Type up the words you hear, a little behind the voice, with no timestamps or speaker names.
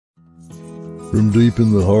From deep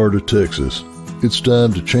in the heart of Texas, it's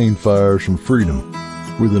time to chain fires from freedom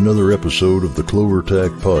with another episode of the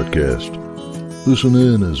CloverTac Podcast. Listen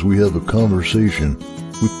in as we have a conversation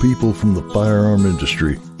with people from the firearm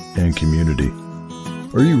industry and community.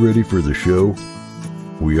 Are you ready for the show?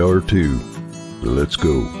 We are too. Let's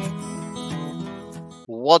go.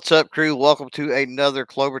 What's up, crew? Welcome to another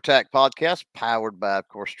CloverTac Podcast, powered by, of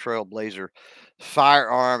course, Trailblazer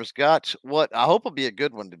Firearms. Got what I hope will be a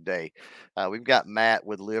good one today. We've got Matt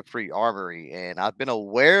with Live Free Armory, and I've been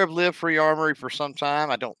aware of Live Free Armory for some time.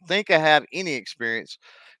 I don't think I have any experience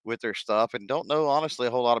with their stuff and don't know, honestly,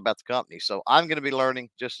 a whole lot about the company. So I'm going to be learning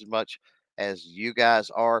just as much as you guys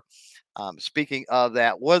are. Speaking of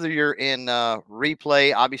that, whether you're in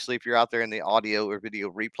replay, obviously, if you're out there in the audio or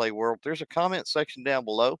video replay world, there's a comment section down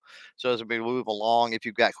below. So as we move along, if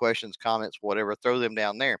you've got questions, comments, whatever, throw them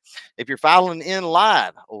down there. If you're following in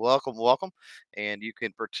live, welcome. And you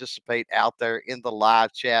can participate out there in the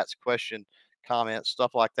live chats, question, comments,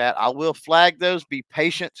 stuff like that. I will flag those. Be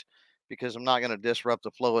patient because I'm not going to disrupt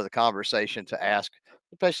the flow of the conversation to ask,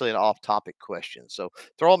 especially an off-topic question. So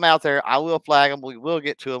throw them out there. I will flag them. We will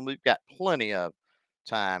get to them. We've got plenty of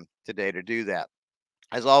time today to do that.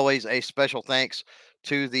 As always, a special thanks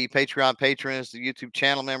to the Patreon patrons, the YouTube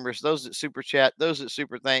channel members, those that super chat, those that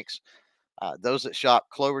super thanks, those that shop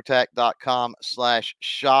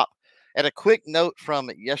clovertac.com/shop. And a quick note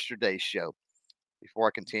from yesterday's show. Before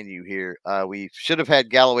I continue here, we should have had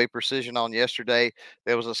Galloway Precision on yesterday.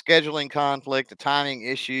 There was a scheduling conflict, a timing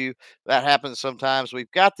issue. That happens sometimes.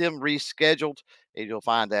 We've got them rescheduled, and you'll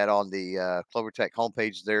find that on the CloverTac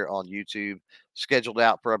homepage there on YouTube, scheduled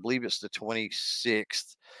out for, I believe it's the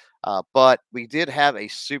 26th. But we did have a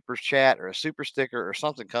super chat or a super sticker or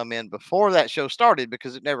something come in before that show started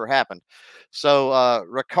because it never happened. So,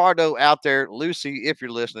 Ricardo out there, Lucy, if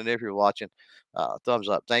you're listening, if you're watching, thumbs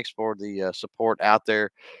up. Thanks for the support out there.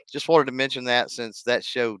 Just wanted to mention that since that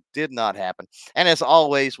show did not happen. And as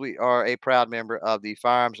always, we are a proud member of the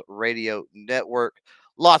Firearms Radio Network.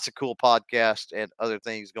 Lots of cool podcasts and other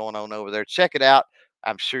things going on over there. Check it out.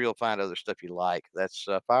 I'm sure you'll find other stuff you like. That's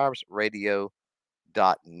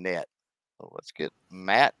firearmsradio.net. So let's get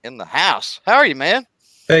Matt in the house. How are you, man?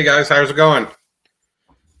 Hey guys, how's it going?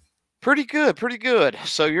 Pretty good.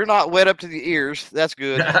 So you're not wet up to the ears. That's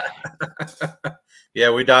good. Yeah,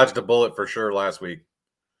 we dodged a bullet for sure last week.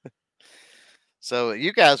 So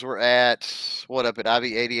you guys were at what up at IV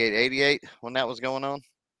 8888 when that was going on?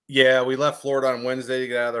 Yeah, we left Florida on Wednesday to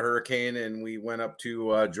get out of the hurricane, and we went up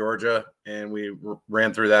to Georgia, and we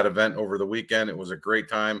ran through that event over the weekend. It was a great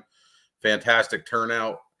time, fantastic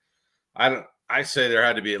turnout. I say there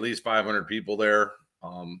had to be at least 500 people there.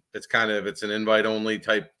 It's an invite only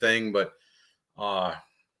type thing, but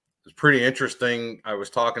it's pretty interesting. I was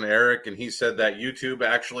talking to Eric, and he said that YouTube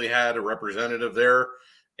actually had a representative there,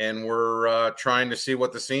 and we're trying to see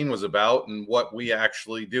what the scene was about and what we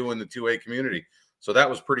actually do in the 2A community. So that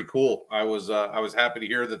was pretty cool. I was happy to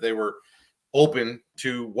hear that they were open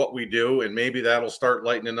to what we do, and maybe that'll start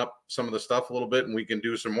lightening up some of the stuff a little bit, and we can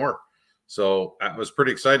do some more. So that was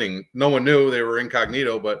pretty exciting. No one knew, they were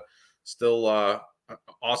incognito, but still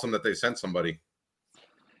awesome that they sent somebody.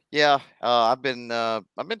 Yeah, I've been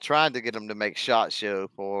trying to get them to make SHOT Show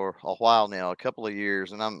for a while now, a couple of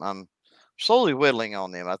years, and I'm slowly whittling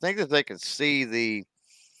on them. I think that they can see the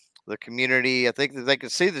community. I think that they can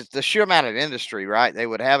see the sheer amount of industry, right? They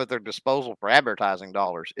would have at their disposal for advertising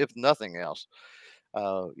dollars, if nothing else.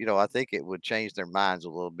 I think it would change their minds a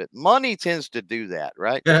little bit. Money tends to do that,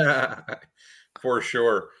 right? For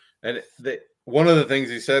sure. And one of the things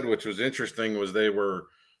he said, which was interesting, was they were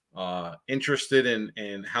interested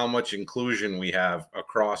in how much inclusion we have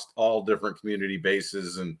across all different community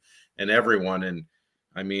bases and everyone. And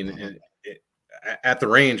I mean, at the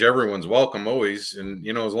range, everyone's welcome always. And,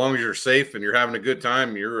 as long as you're safe and you're having a good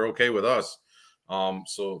time, you're okay with us.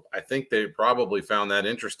 So I think they probably found that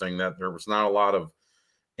interesting, that there was not a lot of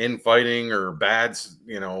infighting or bad,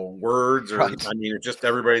 words, or Right. I mean, it's just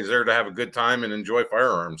everybody's there to have a good time and enjoy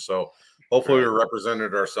firearms. So hopefully we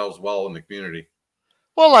represented ourselves well in the community.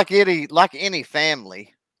 Well, like any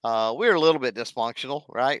family, we're a little bit dysfunctional,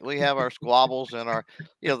 right? We have our squabbles and our,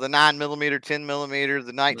 the 9mm, 10mm,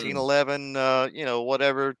 the 1911,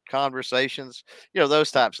 whatever conversations,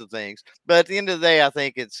 those types of things. But at the end of the day, I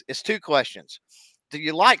think it's two questions. Do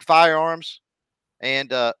you like firearms?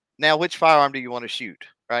 And now, which firearm do you want to shoot?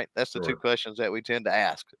 Right. That's the two questions that we tend to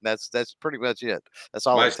ask. That's pretty much it. That's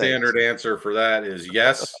all. My standard answer for that is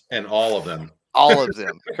yes, and all of them. All of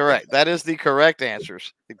them. Correct. That is the correct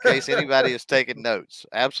answers in case anybody is taking notes.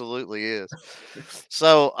 Absolutely is.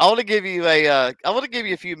 So I want to give you a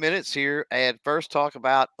few minutes here and first talk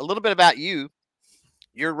about a little bit about you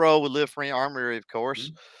your role with Live Free Armory, of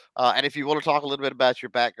course. Mhm. And if you want to talk a little bit about your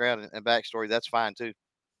background and backstory, that's fine too.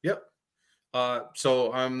 Yep.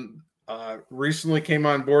 So I'm recently came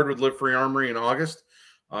on board with Live Free Armory in August,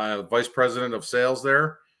 vice president of sales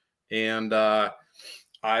there, and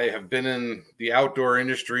I have been in the outdoor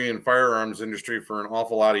industry and firearms industry for an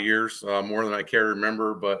awful lot of years, more than I care to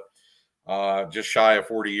remember, but just shy of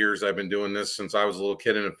 40 years. I've been doing this since I was a little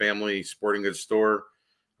kid in a family sporting goods store.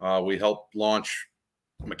 We helped launch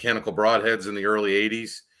mechanical broadheads in the early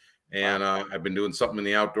 80s, and I've been doing something in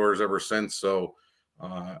the outdoors ever since. So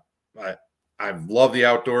uh, I, I've loved the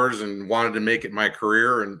outdoors and wanted to make it my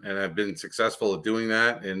career, and I've been successful at doing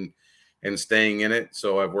that and staying in it.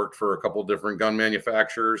 So I've worked for a couple different gun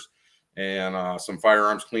manufacturers and some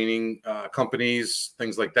firearms cleaning companies,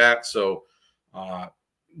 things like that. So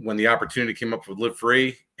when the opportunity came up with Live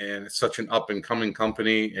Free, and it's such an up and coming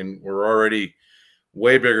company, and we're already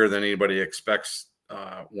way bigger than anybody expects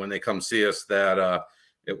when they come see us, that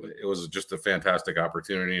it was just a fantastic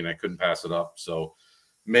opportunity, and I couldn't pass it up. So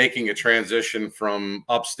making a transition from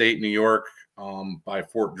upstate New York by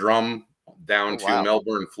Fort Drum down to Wow.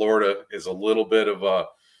 Melbourne, Florida is a little bit of a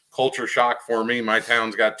culture shock for me. My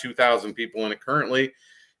town's got 2,000 people in it currently,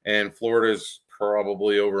 and Florida's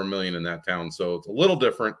probably over 1 million in that town. So it's a little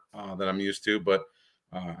different than I'm used to, but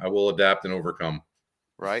I will adapt and overcome.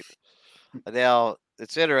 Right. Now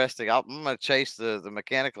it's interesting. I'm going to chase the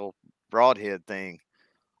mechanical broadhead thing.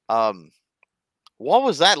 Um, what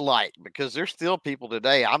was that like? Because there's still people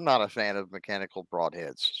today. I'm not a fan of mechanical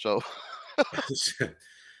broadheads. So,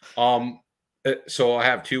 um, so I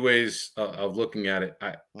have two ways of looking at it.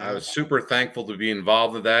 I mhm, was super thankful to be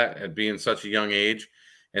involved in that at being such a young age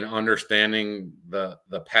and understanding the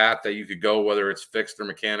path that you could go, whether it's fixed or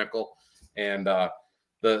mechanical. And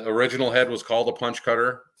the original head was called a punch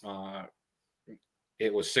cutter.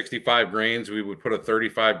 It was 65 grains. We would put a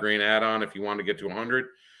 35 grain add-on if you wanted to get to 100.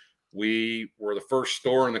 We were the first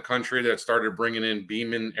store in the country that started bringing in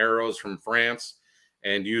Beeman arrows from France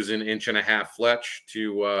and using 1.5-inch fletch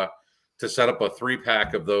to set up a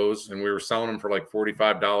 3-pack of those, and we were selling them for like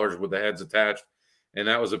 $45 with the heads attached, and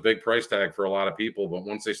that was a big price tag for a lot of people. But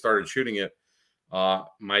once they started shooting it,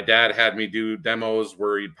 my dad had me do demos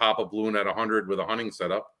where he'd pop a balloon at 100 with a hunting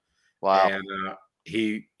setup, wow. and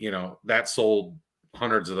that sold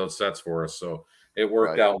hundreds of those sets for us, so it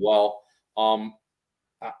worked Right. out well.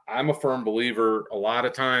 I'm a firm believer. A lot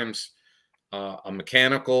of times, a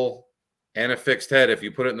mechanical and a fixed head, if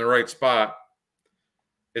you put it in the right spot,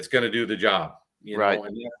 it's going to do the job. Right.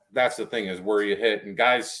 And that's the thing, is where you hit. And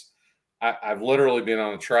guys, I've literally been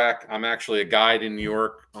on a track. I'm actually a guide in New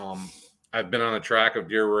York. I've been on a track of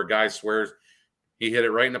deer where a guy swears he hit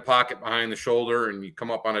it right in the pocket behind the shoulder, and you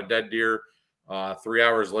come up on a dead deer 3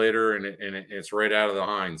 hours later, and it's right out of the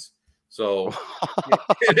hinds. So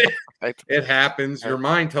Right. it happens. Your Right.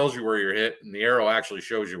 mind tells you where you're hit, and the arrow actually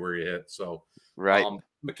shows you where you hit. So Right.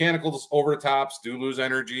 mechanicals over the tops do lose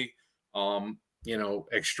energy.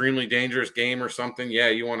 Extremely dangerous game or something. Yeah,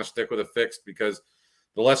 you want to stick with a fixed, because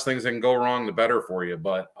the less things that can go wrong, the better for you.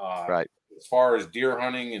 But Right. as far as deer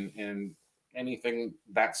hunting and anything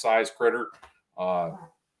that size critter,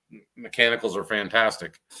 mechanicals are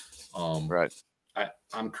fantastic. Right.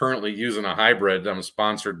 I'm currently using a hybrid. I'm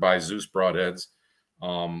sponsored by Zeus Broadheads.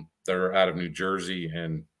 They're out of New Jersey,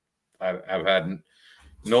 and I've had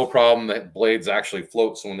no problem. That blades actually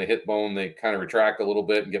float, so when they hit bone, they kind of retract a little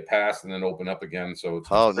bit and get past, and then open up again. So it's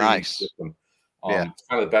Oh, pretty nice. system. Yeah. It's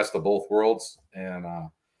kind of the best of both worlds. And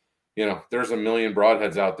there's a million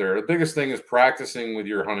broadheads out there. The biggest thing is practicing with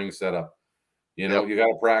your hunting setup. Yep. You got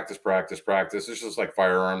to practice. It's just like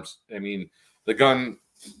firearms. I mean, the gun,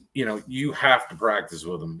 you have to practice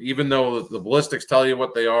with them. Even though the ballistics tell you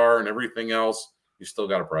what they are and everything else, you still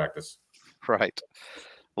got to practice. Right.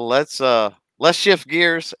 Well, let's shift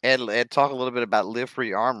gears and talk a little bit about Live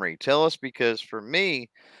Free Armory. Tell us, because for me,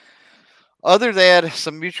 other than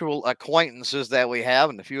some mutual acquaintances that we have,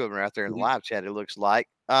 and a few of them are out there in the Mhm. live chat, it looks like.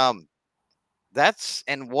 That's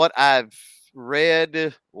and what I've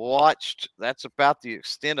read, watched, that's about the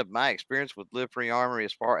extent of my experience with Live Free Armory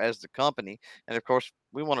as far as the company. And of course,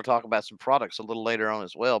 we want to talk about some products a little later on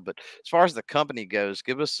as well. But as far as the company goes,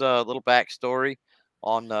 give us a little backstory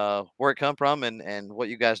on where it come from and what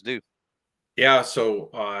you guys do. Yeah, so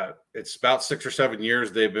it's about 6 or 7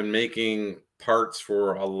 years they've been making parts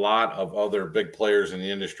for a lot of other big players in the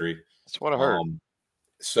industry. That's what I heard. Um,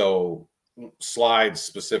 so slides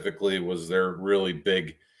specifically was their really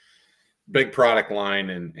big product line,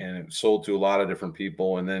 and it sold to a lot of different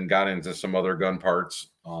people, and then got into some other gun parts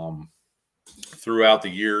throughout the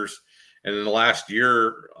years. And in the last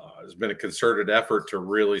year, has been a concerted effort to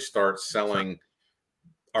really start selling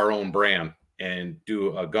our own brand and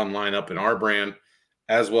do a gun lineup in our brand,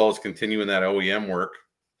 as well as continuing that OEM work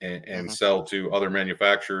and sell to other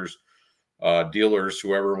manufacturers, dealers,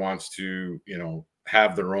 whoever wants to,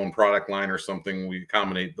 have their own product line or something. We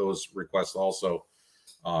accommodate those requests also.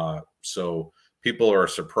 So people are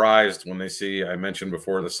surprised when they see, I mentioned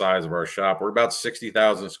before, the size of our shop. We're about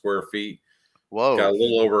 60,000 square feet. Whoa. Got a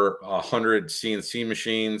little over 100 CNC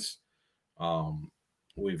machines.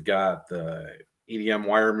 We've got the EDM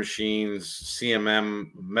wire machines,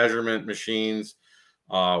 CMM measurement machines.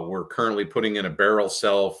 We're currently putting in a barrel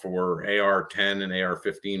cell for AR-10 and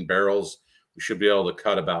AR-15 barrels. We should be able to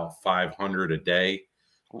cut about 500 a day.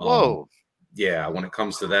 Whoa. Yeah, when it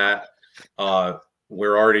comes to that,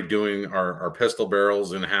 we're already doing our pistol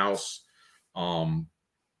barrels in-house.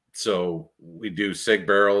 So we do SIG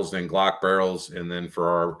barrels and Glock barrels, and then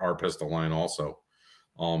for our pistol line also.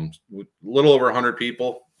 A little over 100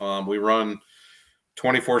 people. We run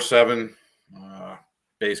 24/7.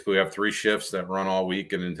 Basically, we have 3 shifts that run all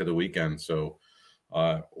week and into the weekend. So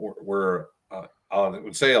we're I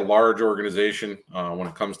would say a large organization when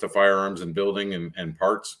it comes to firearms and building and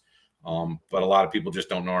parts. But a lot of people just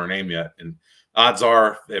don't know our name yet. And odds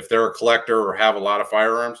are, if they're a collector or have a lot of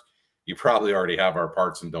firearms, you probably already have our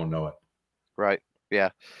parts and don't know it. Right. Yeah.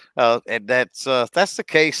 And that's the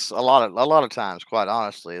case a lot of times, quite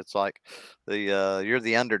honestly. It's like you're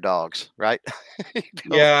the underdogs, right? You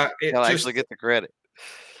don't actually get the credit.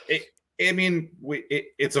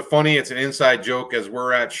 It's an inside joke as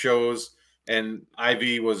we're at shows, and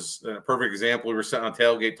Ivy was a perfect example. We were sitting on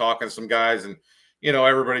tailgate talking to some guys, and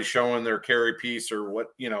everybody's showing their carry piece or what,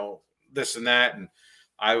 this and that. And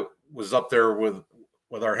I was up there with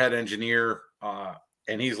our head engineer,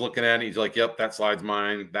 and he's looking at it. He's like, "Yep, that slide's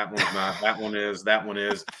mine. That one's not. That one is. That one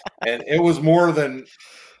is." And it was more than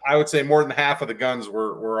half of the guns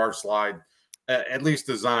were our slide, at least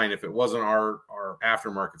design. If it wasn't our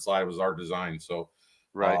aftermarket slide, it was our design. So,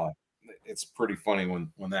 right, it's pretty funny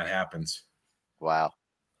when that happens. Wow.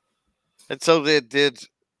 And so did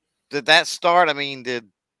that start? I mean, did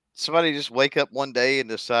somebody just wake up one day and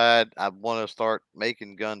decide I want to start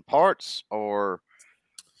making gun parts, or?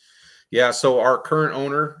 Yeah. So our current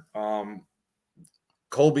owner,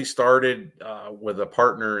 Colby, started with a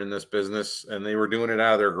partner in this business, and they were doing it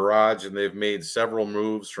out of their garage, and they've made several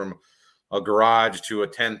moves from a garage to a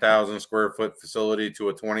 10,000 square foot facility to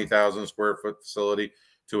a 20,000 square foot facility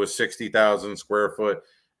to a 60,000 square foot.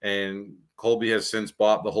 And Colby has since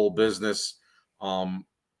bought the whole business.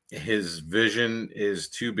 His vision is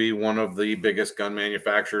to be one of the biggest gun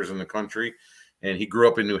manufacturers in the country. And he grew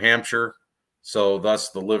up in New Hampshire, so thus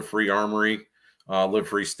the Live Free Armory, Live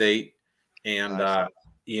Free State. And,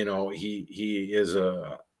 he is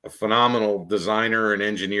a phenomenal designer and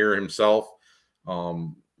engineer himself.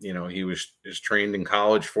 He is trained in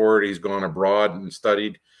college for it. He's gone abroad and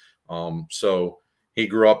studied. So he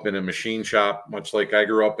grew up in a machine shop, much like I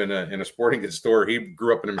grew up in a sporting goods store. He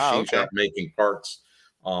grew up in a machine shop making parts.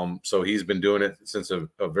 So he's been doing it since a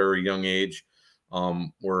very young age.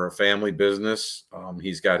 We're a family business.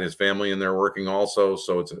 He's got his family in there working also.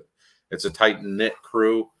 So it's a tight knit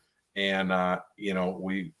crew, and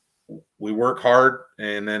we work hard,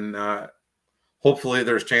 and then hopefully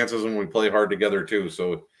there's chances when we play hard together too.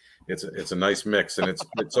 So it's a nice mix, and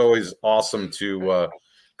it's always awesome to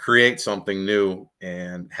create something new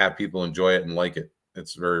and have people enjoy it and like it.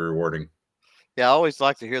 It's very rewarding. Yeah, I always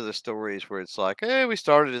like to hear the stories where it's like, hey, we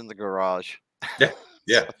started in the garage.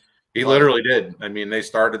 Yeah. He literally did. I mean, they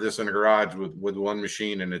started this in a garage with one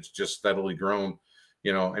machine, and it's just steadily grown.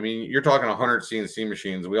 You're talking 100 CNC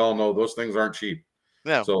machines. We all know those things aren't cheap.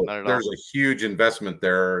 No, so there's a huge investment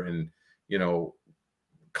there. And,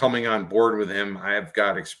 coming on board with him, I've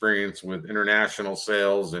got experience with international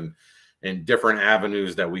sales and different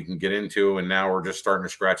avenues that we can get into. And now we're just starting to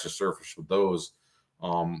scratch the surface with those,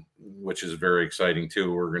 which is very exciting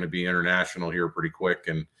too. We're going to be international here pretty quick.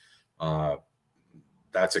 And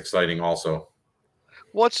that's exciting also.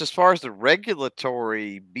 What's as far as the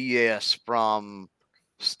regulatory BS from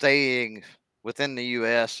staying within the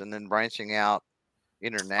U.S. and then branching out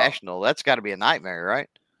international? That's got to be a nightmare, right?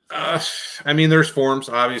 There's forms.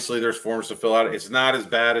 Obviously, there's forms to fill out. It's not as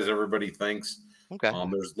bad as everybody thinks. Okay.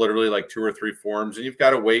 There's literally like 2 or 3 forms, and you've got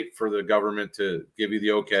to wait for the government to give you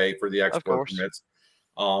the okay for the export permits.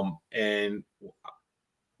 And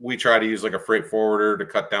we try to use like a freight forwarder to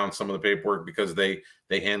cut down some of the paperwork because they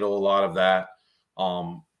handle a lot of that.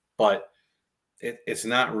 But it's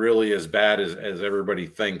not really as bad as everybody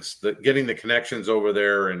thinks. Getting the connections over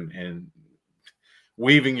there and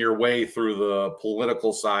weaving your way through the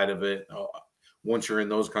political side of it once you're in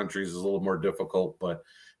those countries is a little more difficult. But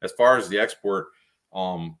as far as the export,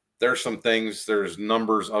 There's some things, there's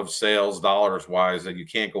numbers of sales dollars wise that you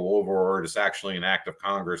can't go over, or it's actually an act of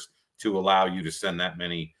Congress to allow you to send that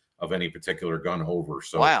many of any particular gun over.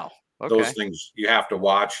 So Wow. those Okay. things you have to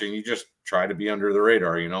watch, and you just try to be under the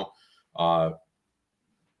radar,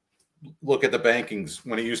 look at the bankings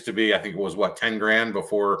when it used to be, I think it was 10 grand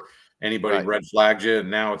before anybody Right. red flagged you.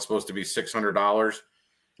 And now it's supposed to be $600.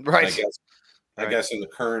 Right. I Right. guess in the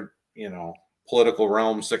current, political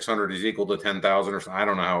realm, 600 is equal to 10,000 or something. I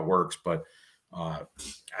don't know how it works, but I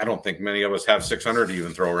don't think many of us have 600 to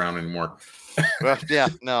even throw around anymore. Well, yeah,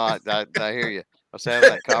 no, I hear you. I was having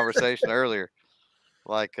that conversation earlier.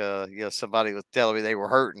 Like, somebody was telling me they were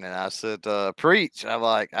hurting, and I said, "Preach!" I'm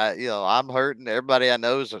like, I'm hurting. Everybody I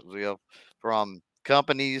know is, from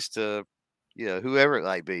companies to, whoever it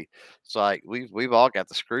might be. It's like we've all got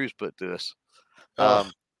the screws put to us. Oh,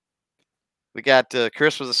 We got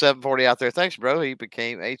Chris with the 740 out there. Thanks, bro. He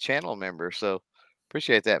became a channel member, so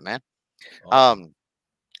appreciate that, man. awesome. Um,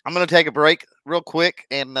 I'm going to take a break real quick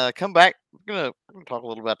and come back. We're gonna talk a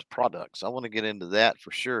little about the products. I want to get into that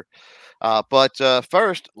for sure. But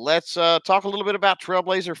first, let's talk a little bit about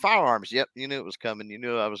Trailblazer Firearms. Yep, you knew it was coming. You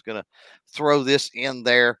knew I was going to throw this in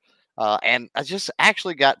there. And I just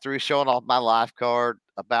actually got through showing off my live card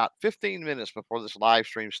about 15 minutes before this live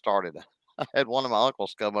stream started. I had one of my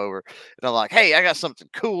uncles come over, and I'm like, "Hey, I got something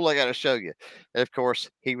cool I got to show you." And of course,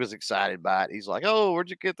 he was excited by it. He's like, "Oh, where'd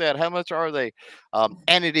you get that? How much are they?"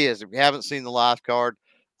 And it is. If you haven't seen the live card,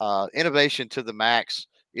 innovation to the max.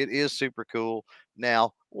 It is super cool.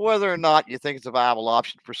 Now, whether or not you think it's a viable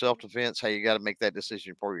option for self defense, hey, you got to make that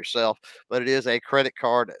decision for yourself. But it is a credit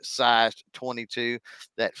card sized 22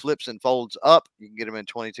 that flips and folds up. You can get them in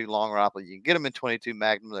 22 long rifle. You can get them in 22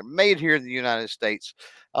 Magnum. They're made here in the United States.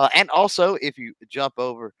 And also, if you jump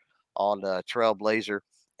over on Trailblazer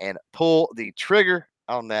and pull the trigger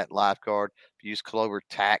on that live card, if you use Clover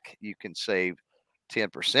TAC, you can save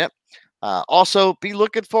 10%. Also, be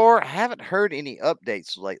looking for. I haven't heard any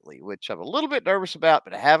updates lately, which I'm a little bit nervous about,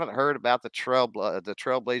 but I haven't heard about the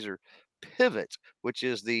Trailblazer Pivot, which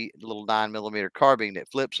is the little 9mm carbine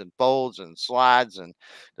that flips and folds and slides and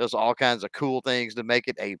does all kinds of cool things to make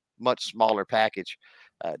it a much smaller package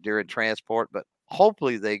during transport. But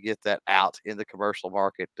hopefully, they get that out in the commercial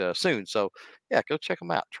market soon. So, yeah, go check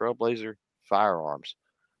them out. Trailblazer Firearms,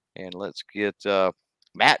 and let's get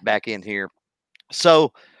Matt back in here.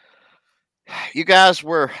 So you guys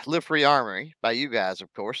were Live Free Armory by you guys,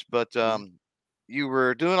 of course, but you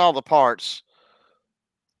were doing all the parts.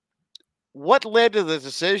 What led to the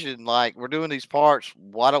decision? Like, we're doing these parts.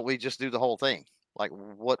 Why don't we just do the whole thing? Like,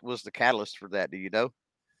 what was the catalyst for that? Do you know?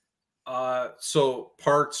 So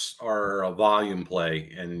parts are a volume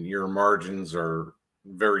play, and your margins are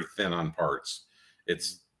very thin on parts.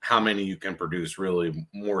 It's how many you can produce, really,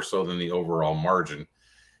 more so than the overall margin.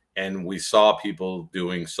 And we saw people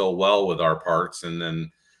doing so well with our parts, and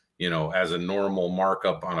then, as a normal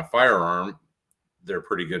markup on a firearm, they're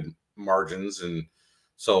pretty good margins. And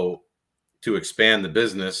so to expand the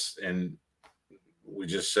business, and we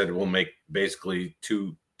just said we'll make basically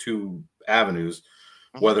two avenues,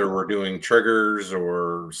 Mhm. whether we're doing triggers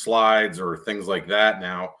or slides or things like that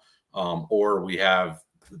now, or we have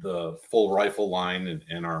the full rifle line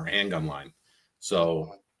and our handgun line.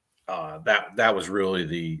 So that was really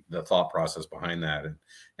the thought process behind that,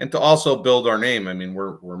 and to also build our name. I mean,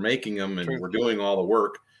 we're making them and True. we're doing all the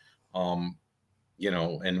work,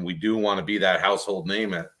 and we do want to be that household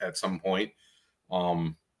name at some point.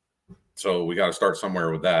 Um, so we got to start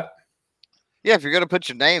somewhere with that. Yeah, if you're going to put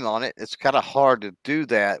your name on it, it's kind of hard to do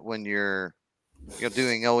that when you're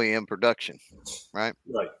doing OEM production, right?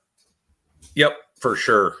 Right. Yep, for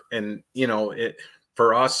sure. And it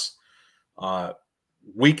for us, uh,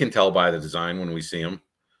 we can tell by the design when we see them,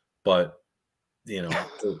 but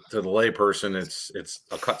to the layperson, it's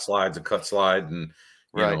a cut slide's a cut slide, and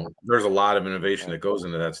Right. there's a lot of innovation Right. that goes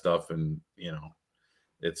into that stuff, and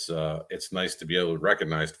it's nice to be able to be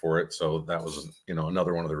recognized for it. So that was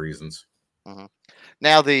another one of the reasons. Mhm.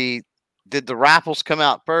 Now, did the rifles come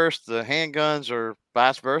out first, the handguns, or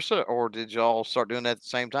vice versa, or did y'all start doing that at the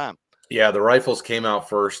same time? Yeah, the rifles came out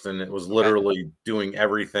first, and it was Okay. literally doing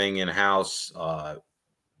everything in house.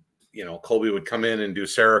 Colby would come in and do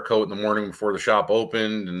Cerakote in the morning before the shop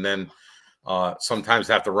opened, and then sometimes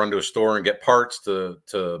have to run to a store and get parts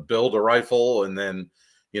to build a rifle, and then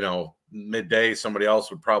midday somebody else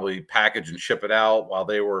would probably package and ship it out while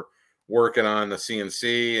they were working on the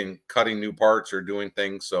CNC and cutting new parts or doing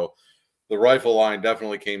things. So the rifle line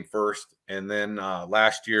definitely came first, and then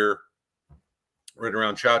last year, right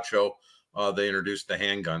around SHOT Show, they introduced the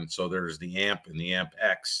handgun. So there's the AMP and the AMP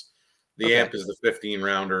X. The Okay. AMP is the 15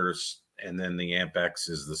 rounders, and then the Amp-X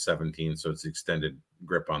is the 17, so it's extended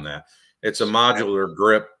grip on that. It's a modular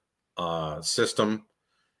grip system,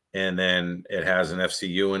 and then it has an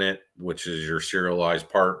FCU in it, which is your serialized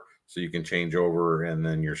part, so you can change over and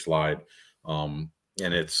then your slide. And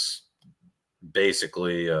it's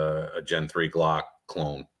basically a Gen 3 Glock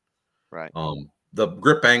clone. Right. The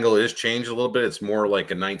grip angle is changed a little bit. It's more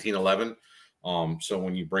like a 1911. So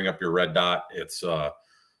when you bring up your red dot, it's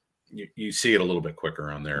you see it a little bit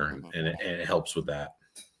quicker on there, and it helps with that.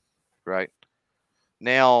 Right.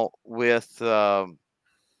 Now with the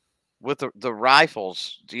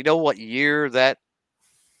rifles, do you know what year that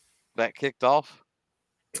kicked off?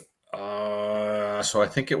 So I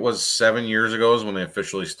think it was 7 years ago is when they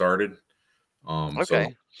officially started.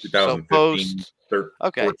 Okay. So 2015,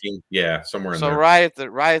 okay. 14, yeah, somewhere in so there. right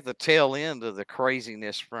at the tail end of the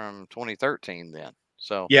craziness from 2013 then.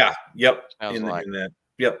 So yeah, yep. sounds like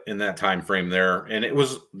In that time frame there. And it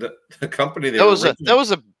was the company there was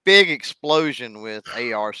a big explosion with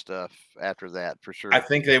AR stuff after that, for sure. I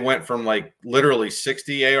think they went from like literally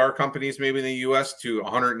 60 AR companies maybe in the US to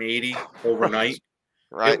 180 overnight.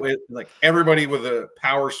 Right. It was like everybody with a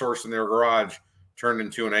power source in their garage turned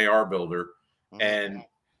into an AR builder. And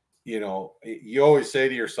you always say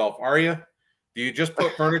to yourself, do you just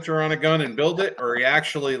put furniture on a gun and build it, or are you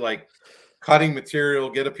actually like cutting material,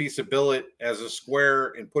 get a piece of billet as a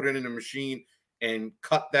square and put it in a machine and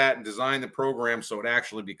cut that and design the program so it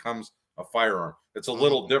actually becomes a firearm? It's a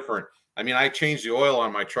little different. I mean, I changed the oil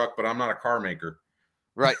on my truck, but I'm not a car maker.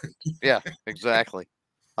 Right. Yeah, exactly.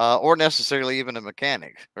 Or necessarily even a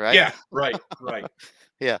mechanic, right? Yeah, right.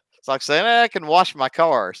 Yeah. It's like saying, I can wash my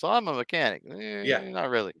car, so I'm a mechanic. Yeah. Not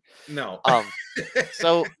really. No.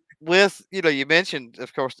 So with, you mentioned,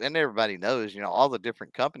 of course, and everybody knows, all the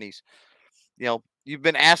different companies, you've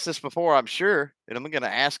been asked this before, I'm sure, and I'm going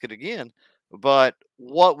to ask it again, but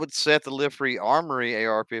what would set the Live Free Armory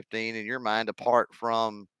AR-15 in your mind apart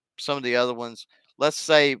from some of the other ones, let's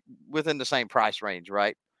say within the same price range,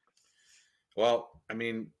 right? Well, I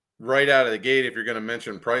mean, right out of the gate, if you're going to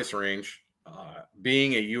mention price range,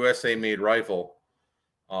 being a USA made rifle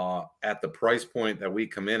at the price point that we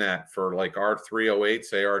come in at for like our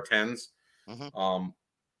 308s, AR-10s,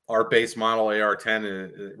 our base model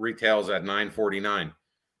AR-10 retails at $949.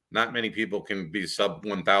 Not many people can be sub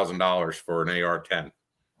 $1,000 for an AR-10.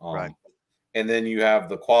 Right. And then you have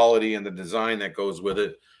the quality and the design that goes with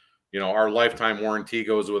it. Our lifetime warranty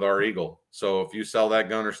goes with our Eagle. So if you sell that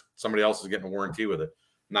gun or somebody else is getting a warranty with it,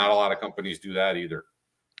 not a lot of companies do that either.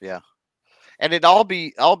 Yeah. And it all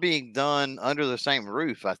being done under the same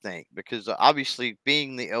roof, I think, because obviously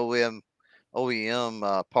being the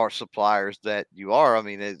OEM part suppliers that you are, I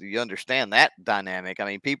mean, you understand that dynamic. I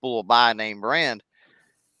mean, people will buy a name brand,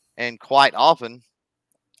 and quite often,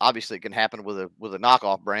 obviously, it can happen with a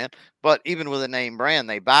knockoff brand, but even with a name brand,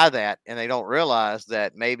 they buy that and they don't realize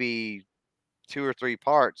that maybe 2 or 3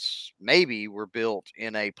 parts maybe were built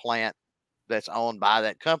in a plant that's owned by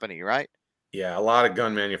that company, right? Yeah, a lot of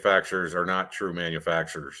gun manufacturers are not true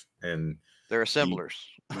manufacturers, and they're assemblers.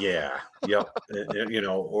 Yeah, yep.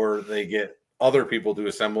 Or they get other people to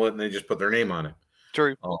assemble it and they just put their name on it.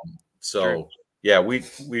 True. True. Yeah, we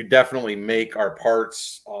definitely make our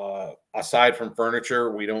parts. Aside from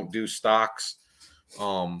furniture, we don't do stocks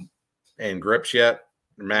and grips yet,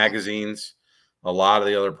 magazines. A lot of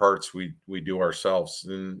the other parts we do ourselves.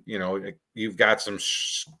 And you've got some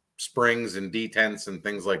springs and detents and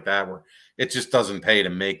things like that where it just doesn't pay to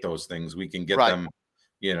make those things. We can get them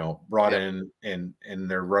brought in and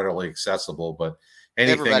they're readily accessible, but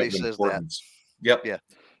anything everybody of says importance. That. Yep. Yeah.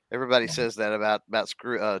 Everybody says that about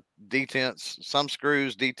screw detents, some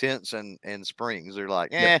screws, detents, and springs. They're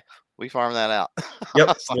like, we farm that out. Yep.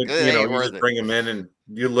 Like, you just bring them in and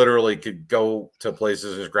you literally could go to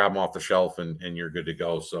places, just grab them off the shelf and you're good to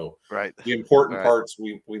go. So the important parts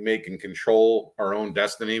we make and control our own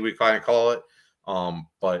destiny, we kind of call it.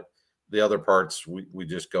 But the other parts we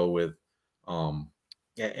just go with.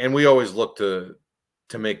 And we always look to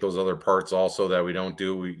make those other parts also that we don't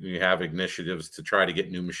do. We have initiatives to try to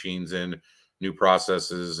get new machines in, new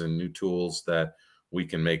processes and new tools that we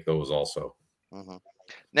can make those also.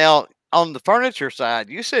 Now, on the furniture side,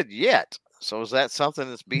 you said yet. So is that something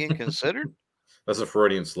that's being considered? That's a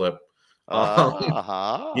Freudian slip.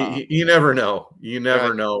 You never know. You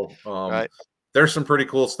never know. There's some pretty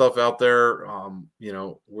cool stuff out there.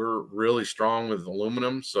 We're really strong with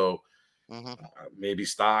aluminum. So maybe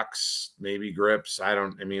stocks, maybe grips.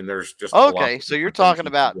 There's just okay. So you're talking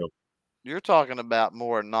about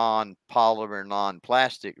more non-polymer,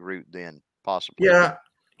 non-plastic route then, possibly. Yeah.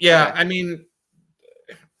 Okay. I mean,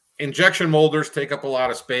 injection molders take up a lot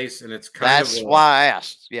of space, and it's That's why I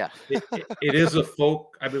asked. Yeah. it is a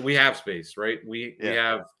folk. I mean, we have space, right? We Yeah.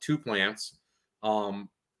 have 2 plants.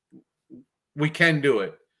 We can do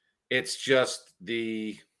it. It's just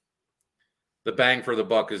the bang for the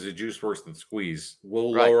buck is the juice worse than squeeze.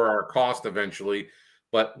 We'll Right. lower our cost eventually,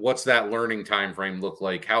 but what's that learning time frame look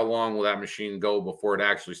like? How long will that machine go before it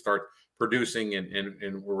actually starts producing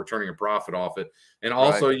and we're returning a profit off it? And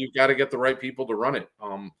also, you've got to get the right people to run it.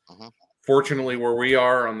 Fortunately, where we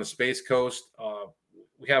are on the Space Coast,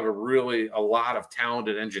 we have a lot of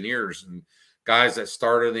talented engineers and guys that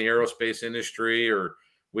started in the aerospace industry, or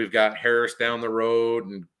we've got Harris down the road,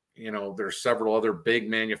 and there's several other big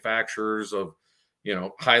manufacturers of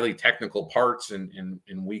highly technical parts, and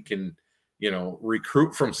we can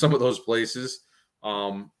recruit from some of those places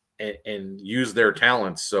and use their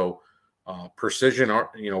talents. So precision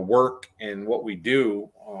work and what we do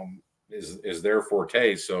is their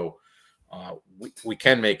forte. So we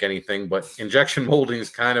can make anything, but injection molding is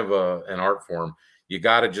kind of an art form. You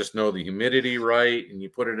got to just know the humidity right, and you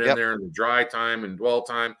put it in there in the dry time and dwell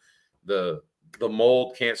time. The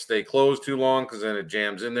mold can't stay closed too long because then it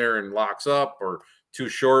jams in there and locks up, or too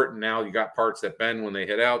short, and now you got parts that bend when they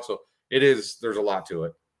hit out. So there's a lot to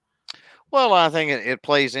it. Well, I think it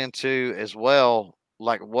plays into as well,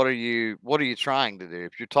 like what are you trying to do?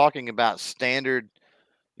 If you're talking about standard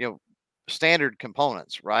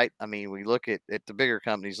components, right? I mean, we look at the bigger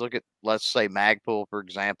companies, look at, let's say, Magpul, for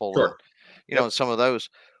example, Sure. and some of those,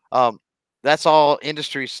 that's all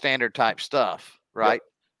industry standard type stuff, right? Yep.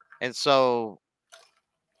 And so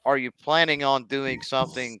are you planning on doing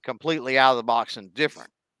something completely out of the box and different?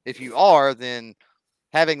 If you are, then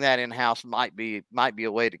having that in-house might be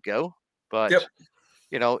a way to go. But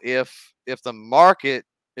if the market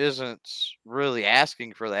isn't really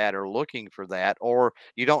asking for that or looking for that, or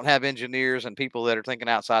you don't have engineers and people that are thinking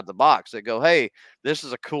outside the box that go, hey, this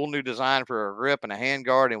is a cool new design for a grip and a hand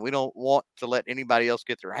guard, and we don't want to let anybody else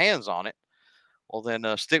get their hands on it, well, then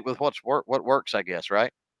stick with what works, I guess,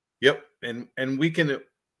 right? Yep. And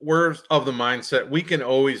we're of the mindset we can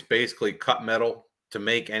always basically cut metal to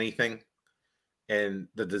make anything, and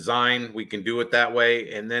the design, we can do it that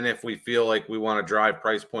way. And then if we feel like we want to drive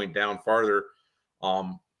price point down farther,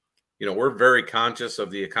 we're very conscious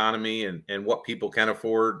of the economy and what people can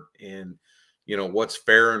afford, and what's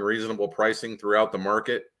fair and reasonable pricing throughout the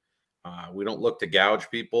market. We don't look to gouge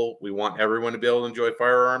people. We want everyone to be able to enjoy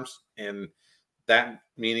firearms, and that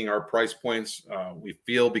meaning our price points, we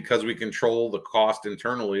feel, because we control the cost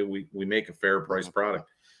internally, we make a fair price product.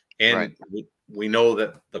 And we know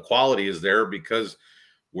that the quality is there because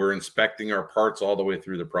we're inspecting our parts all the way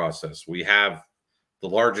through the process. We have the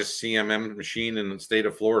largest CMM machine in the state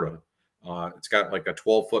of Florida. It's got like a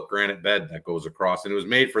 12-foot granite bed that goes across, and it was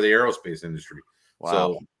made for the aerospace industry. Wow.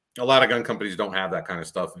 So a lot of gun companies don't have that kind of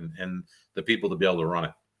stuff and the people to be able to run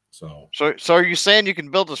it. So are you saying you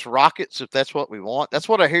can build us rockets if that's what we want? That's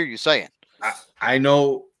what I hear you saying. I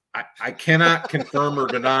know I cannot confirm or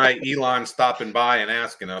deny Elon stopping by and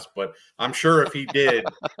asking us, but I'm sure if he did,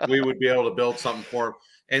 we would be able to build something for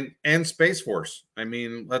him. And Space Force. I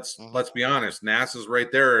mean, let's be honest. NASA's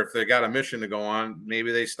right there. If they got a mission to go on,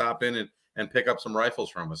 maybe they stop in and pick up some rifles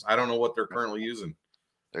from us. I don't know what they're currently using.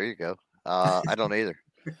 There you go. I don't either.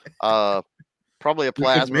 Probably a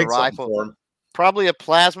plasma rifle. Probably a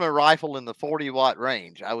plasma rifle in the 40-watt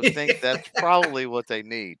range. I would think that's probably what they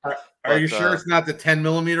need. Are you sure it's not the 10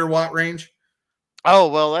 millimeter watt range? Oh,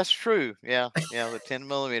 well, that's true. Yeah. The 10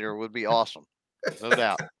 millimeter would be awesome. No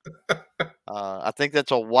doubt. I think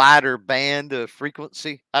that's a wider band of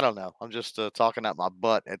frequency. I don't know. I'm just talking out my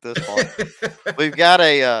butt at this point. We've got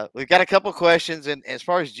a couple questions, and as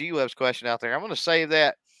far as G-Web's question out there, I'm going to save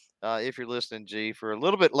that if you're listening, G, for a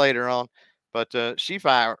little bit later on. But She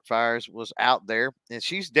Fires was out there, and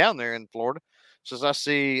she's down there in Florida. Says, I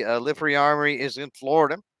see Live Free Armory is in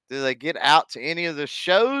Florida. Do they get out to any of the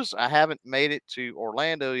shows? I haven't made it to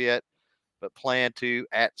Orlando yet, but plan to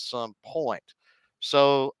at some point.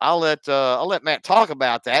 So I'll let Matt talk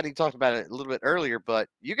about that. He talked about it a little bit earlier, but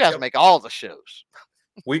you guys make all the shows.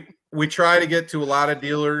 We try to get to a lot of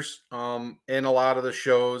dealers in a lot of the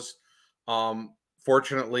shows.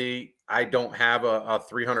 Fortunately, I don't have a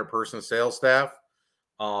 300-person sales staff.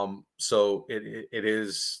 So it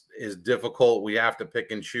is difficult. We have to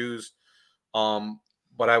pick and choose.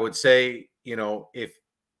 But I would say,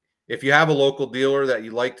 if you have a local dealer that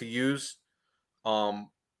you like to use,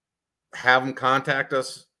 have them contact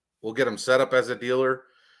us. We'll get them set up as a dealer.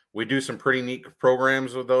 We do some pretty neat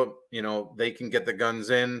programs with them. They can get the guns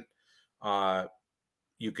in.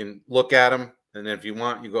 You can look at them, and then if you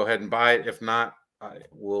want, you go ahead and buy it. If not,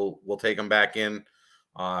 we'll take them back in.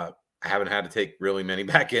 I haven't had to take really many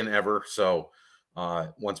back in ever. So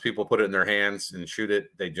once people put it in their hands and shoot it,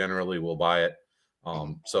 they generally will buy it.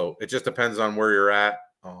 So it just depends on where you're at.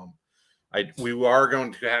 We are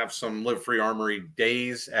going to have some Live Free Armory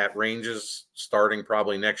days at ranges starting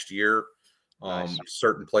probably next year. Nice.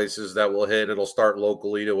 Certain places that will hit. It'll start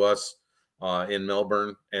locally to us in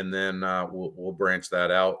Melbourne, and then we'll branch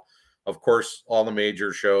that out. Of course, all the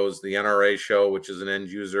major shows, the NRA show, which is an end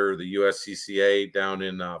user, the USCCA down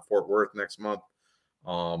in Fort Worth next month,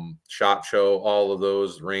 SHOT Show, all of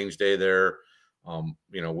those, Range Day there.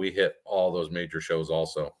 We hit all those major shows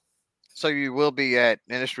also. So you will be at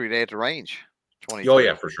Industry Day at the range. Oh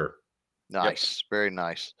yeah, for sure. Nice, very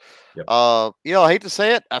nice. Yep. I hate to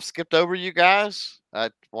say it, I've skipped over you guys.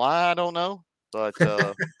 Why I don't know, but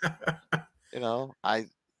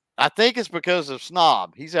I think it's because of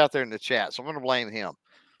Snob. He's out there in the chat, so I'm going to blame him.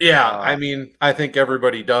 Yeah, I mean, I think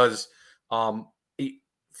everybody does.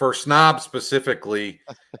 For Snob specifically,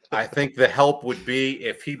 I think the help would be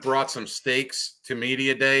if he brought some steaks to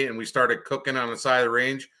media day and we started cooking on the side of the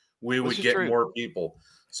range, we would get more people.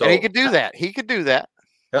 So and he could do that. He could do that.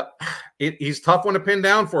 He's tough one to pin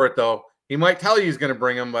down for it, though. He might tell you he's going to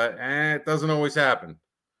bring them, but it doesn't always happen.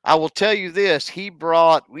 I will tell you this.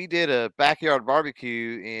 We did a backyard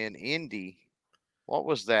barbecue in Indy. What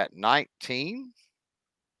was that, 19?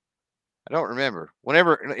 I don't remember.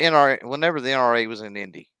 Whenever the NRA was in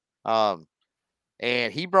Indy.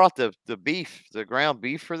 And he brought the beef, the ground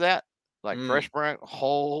beef for that, like fresh brown.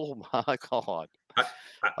 Oh, my God.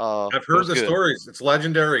 I've heard the stories. It's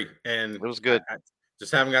legendary, and it was good. I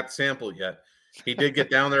just haven't got the sample yet. He did get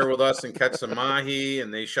down there with us and catch some mahi,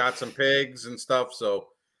 and they shot some pigs and stuff. So,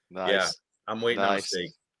 yeah, I'm waiting on a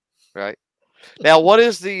steak. Right. Now, what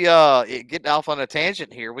is the getting off on a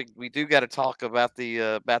tangent here? We do got to talk about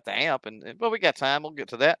the amp, and we got time. We'll get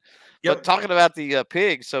to that. Yep. But talking about the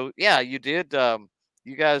pigs, so yeah, you did.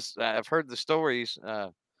 You guys, I've heard the stories.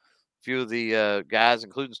 A few of the guys,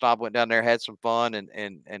 including Snob, went down there, had some fun,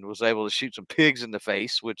 and was able to shoot some pigs in the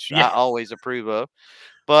face, which I always approve of.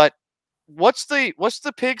 But what's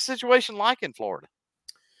the pig situation like in Florida?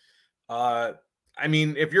 I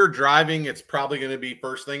mean, if you're driving, it's probably going to be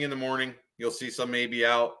first thing in the morning. You'll see some maybe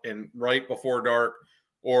out and right before dark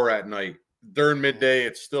or at night. During midday,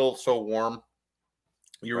 it's still so warm.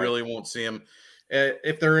 You really won't see them.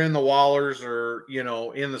 If they're in the wallers or,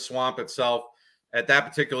 in the swamp itself, at that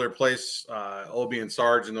particular place, Obie and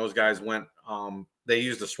Sarge and those guys went, they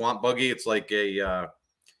used a swamp buggy. It's like a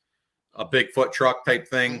Bigfoot truck type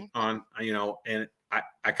thing on, and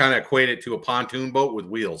I kind of equate it to a pontoon boat with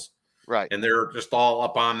wheels. Right. And they're just all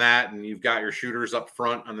up on that. And you've got your shooters up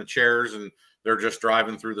front on the chairs, and they're just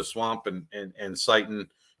driving through the swamp and sighting,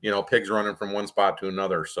 pigs running from one spot to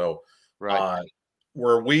another. So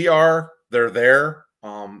where we are, they're there.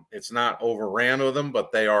 It's not overran with them,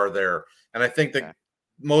 but they are there. And I think that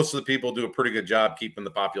most of the people do a pretty good job keeping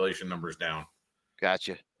the population numbers down.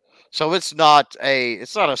 Gotcha. So it's not a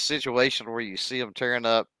situation where you see them tearing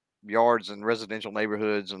up yards in residential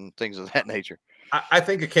neighborhoods and things of that nature. I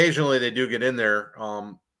think occasionally they do get in there,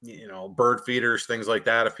 bird feeders, things like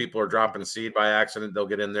that. If people are dropping seed by accident, they'll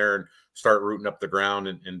get in there and start rooting up the ground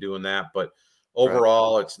and doing that. But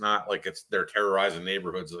overall, it's not like they're terrorizing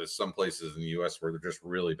neighborhoods. There's some places in the U.S. where they're just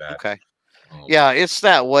really bad. Okay. Yeah, it's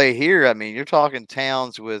that way here. I mean, you're talking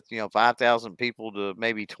towns with 5,000 people to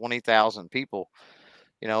maybe 20,000 people,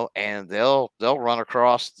 and they'll run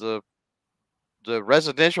across the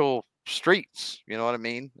residential streets. You know what I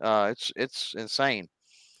mean? It's insane.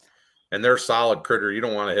 And they're solid critter. You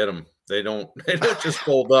don't want to hit them. They don't just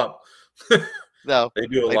fold up. No, they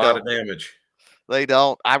do a lot of damage. They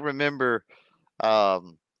don't. I remember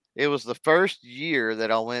it was the first year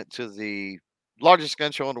that I went to the largest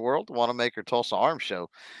gun show in the world, the Wanamaker Tulsa Arms Show.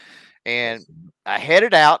 And I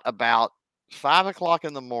headed out about 5 o'clock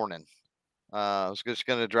in the morning. I was just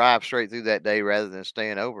going to drive straight through that day rather than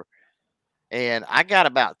staying over. And I got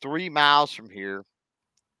about 3 miles from here,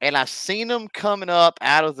 and I seen them coming up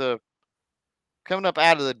out of the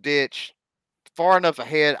ditch far enough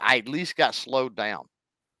ahead. I at least got slowed down.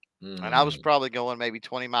 And I was probably going maybe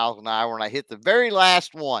 20 miles an hour, and I hit the very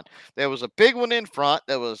last one. There was a big one in front.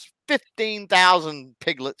 There was 15,000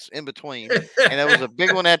 piglets in between, and there was a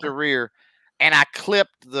big one at the rear, and I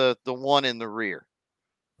clipped the one in the rear.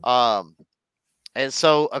 And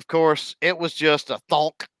so, of course, it was just a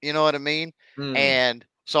thunk, you know what I mean? And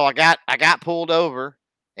so I got pulled over,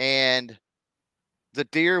 and the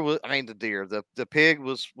pig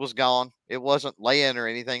was gone. It wasn't laying or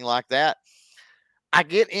anything like that. I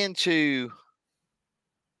get into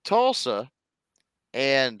Tulsa,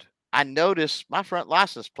 and I notice my front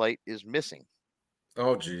license plate is missing.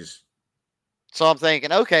 Oh, geez. So I'm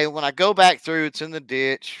thinking, okay, when I go back through, it's in the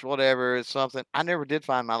ditch, whatever, it's something. I never did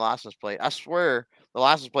find my license plate. I swear the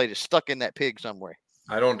license plate is stuck in that pig somewhere.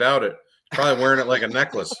 I don't doubt it. Probably wearing it like a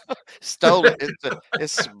necklace. Stole it.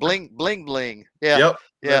 It's bling bling bling. Yeah, Yep,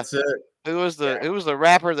 yeah. that's it. Who was Yeah. the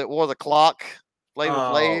rapper that wore the clock? Flavor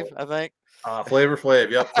Flav, Oh, I think. Flavor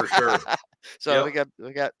Flav. Yep, for sure. So Yep.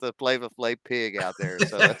 we got the Flavor Flav pig out there.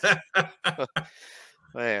 So that's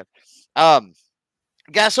man. Um,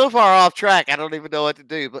 got so far off track, I don't even know what to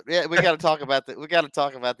do. But yeah, we got to talk about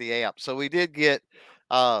the amp. So we did get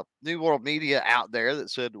New World Media out there that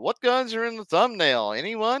said, "What guns are in the thumbnail?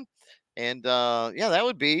 Anyone?" And yeah, that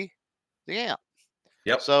would be the amp.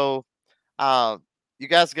 Yep. So you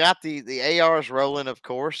guys got the ARs rolling, of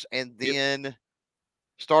course, and Yep. then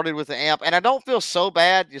started with the amp. And I don't feel so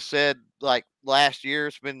bad. You said like last year,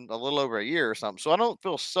 it's been a little over a year or something. So I don't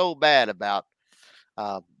feel so bad about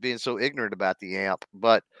being so ignorant about the amp.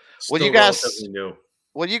 But when you Still guys relatively new.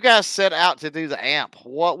 when you guys set out to do the amp,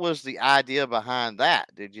 what was the idea behind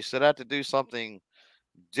that? Did you set out to do something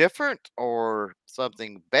different or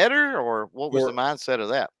something better, or what was the For mindset of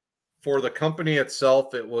that? for the company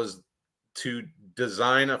itself, it was to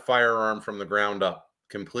design a firearm from the ground up,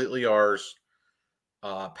 completely ours,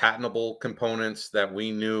 patentable components that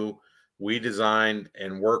we knew we designed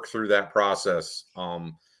and worked through that process.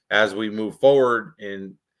 As we move forward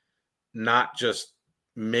in not just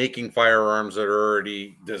making firearms that are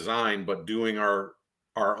already designed, but doing our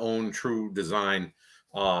own true design.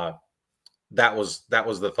 Uh, that was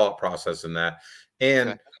the thought process in that. Okay.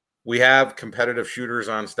 And we have competitive shooters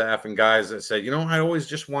on staff and guys that say, I always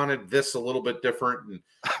just wanted this a little bit different. And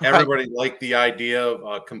Right. everybody liked the idea of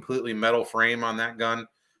a completely metal frame on that gun.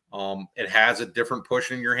 It has a different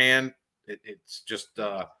push in your hand. It's just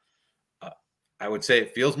uh, I would say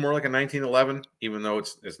it feels more like a 1911, even though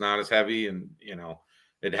it's not as heavy, and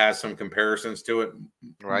it has some comparisons to it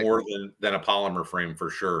Right. more than a polymer frame for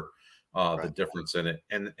sure. The Right. difference in it,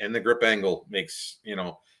 and the grip angle makes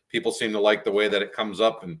people seem to like the way that it comes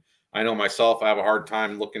up, and I know myself, I have a hard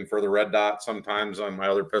time looking for the red dot sometimes on my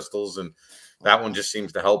other pistols, and that one Mhm. just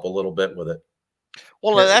seems to help a little bit with it.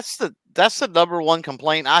 Well, Yeah, that's the number one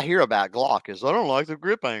complaint I hear about Glock is I don't like the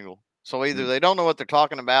grip angle. So either they don't know what they're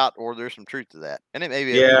talking about, or there's some truth to that, and it may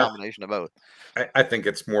be a yeah, combination of both. I think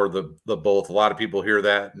it's more the both. A lot of people hear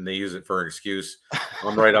that and they use it for an excuse.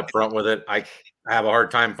 I'm right up front with it. I have a hard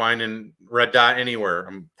time finding red dot anywhere.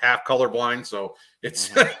 I'm half colorblind, so it's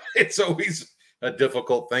Mhm. it's always a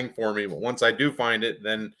difficult thing for me. But once I do find it,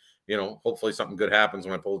 then hopefully something good happens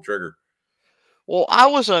when I pull the trigger. Well, I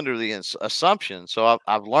was under the assumption, so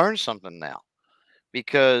I've learned something now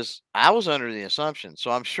because I was under the assumption,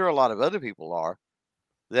 so I'm sure a lot of other people are,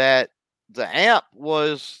 that the amp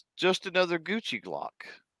was just another Gucci Glock.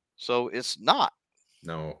 So it's not.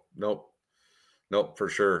 No, nope, nope, for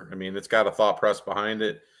sure. I mean, it's got a thought press behind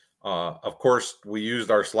it. Of course, we used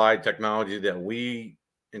our slide technology that we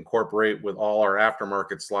incorporate with all our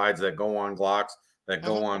aftermarket slides that go on Glocks, that Hmm.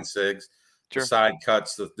 go on SIGs, the Sure. side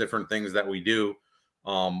cuts, the different things that we do,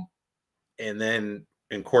 um, and then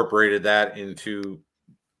incorporated that into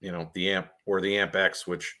the amp or the Amp X,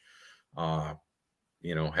 which uh,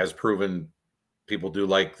 has proven people do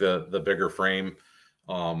like the bigger frame,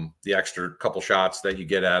 the extra couple shots that you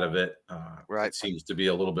get out of it. Right. It seems to be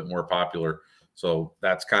a little bit more popular, so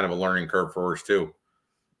that's kind of a learning curve for us too.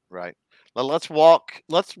 Right. Well, let's walk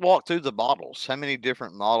through the models. How many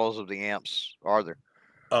different models of the amps are there?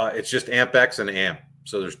 It's just Amp X and Amp,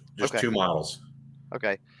 so there's just Okay. two models.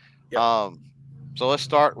 Okay. Yep. Um, so let's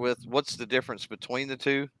start with what's the difference between the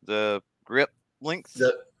two? The grip lengths?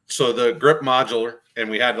 The grip modular, and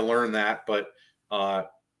we had to learn that, but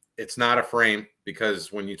it's not a frame,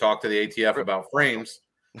 because when you talk to the ATF Grip about module. frames,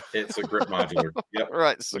 it's a grip modular. Yep.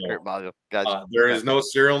 Right, it's the grip So module. Gotcha. there Okay. is no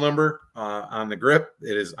serial number on the grip.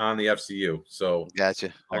 It is on the FCU. So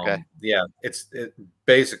Gotcha. Okay. yeah,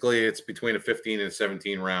 basically it's between a 15 and a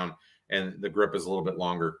 17 round, and the grip is a little bit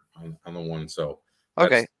longer on the one. So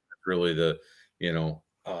Okay. that's really the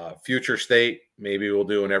future state. Maybe we'll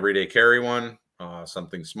do an everyday carry one,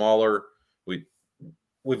 something smaller.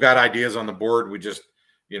 We've got ideas on the board. We just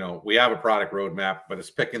we have a product roadmap, but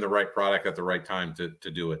it's picking the right product at the right time to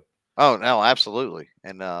do it. Oh no, absolutely.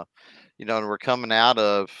 And and we're coming out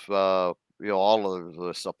of all of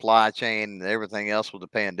the supply chain and everything else with the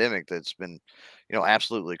pandemic that's been,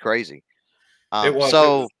 absolutely crazy. It was it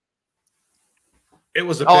So was it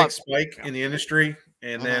was a oh big spike yeah. in the industry,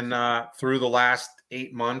 and Hmm. then through the last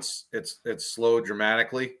 8 months, it's slowed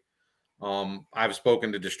dramatically. I've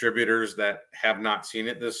spoken to distributors that have not seen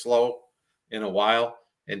it this slow in a while,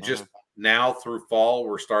 and Hmm. just now through fall,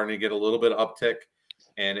 we're starting to get a little bit of uptick.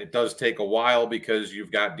 And it does take a while because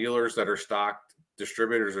you've got dealers that are stocked,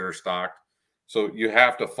 distributors that are stocked. So you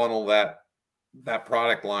have to funnel that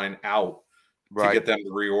product line out to get them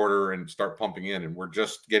to reorder and start pumping in. And we're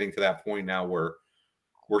just getting to that point now where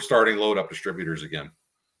we're starting to load up distributors again.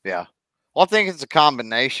 Yeah. Well, I think it's a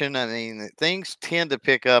combination. I mean, things tend to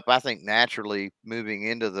pick up, I think, naturally moving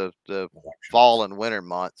into the fall and winter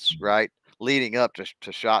months, right? Leading up to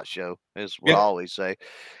SHOT Show is what I always say.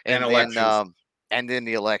 And then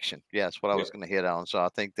the election. Yeah, that's what I was going to hit on. So I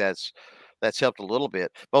think that's helped a little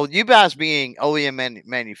bit. But with you guys being OEM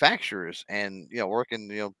manufacturers and,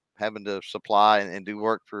 working, having to supply and do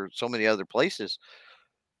work for so many other places,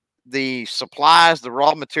 the supplies, the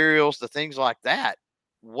raw materials, the things like that,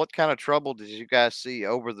 what kind of trouble did you guys see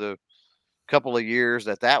over the couple of years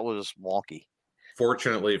that was wonky?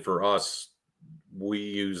 Fortunately for us, we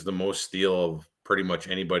use the most steel of pretty much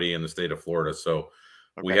anybody in the state of Florida. So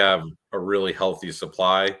we have a really healthy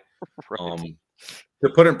supply. Right. To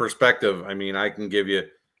put in perspective, I mean, I can give you,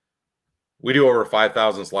 we do over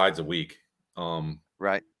 5,000 slides a week.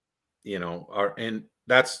 Right. And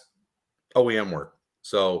that's OEM work.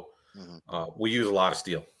 So we use a lot of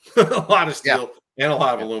steel, and a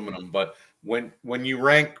lot of aluminum. But when you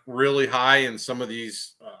rank really high in some of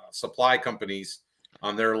these supply companies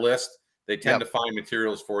on their list, they tend to find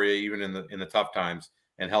materials for you even in the tough times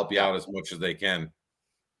and help you out as much as they can.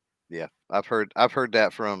 Yeah, I've heard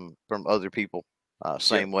that from other people.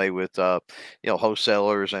 Same way with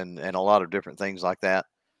wholesalers and a lot of different things like that.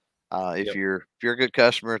 If you're a good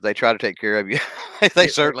customer, they try to take care of you. They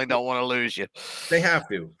certainly don't want to lose you. They have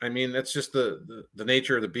to. I mean, that's just the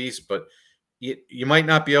nature of the beast. But you might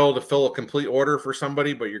not be able to fill a complete order for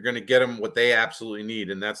somebody, but you're going to get them what they absolutely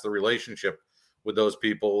need, and that's the relationship with those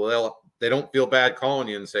people. They don't feel bad calling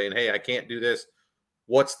you and saying, "Hey, I can't do this.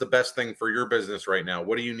 What's the best thing for your business right now?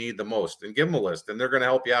 What do you need the most?" And give them a list, and they're going to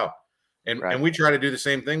help you out. And we try to do the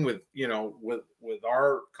same thing with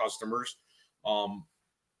our customers.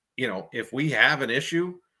 If we have an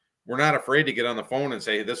issue, we're not afraid to get on the phone and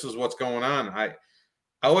say, "This is what's going on." I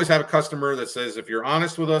always have a customer that says, "If you're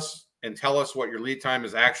honest with us and tell us what your lead time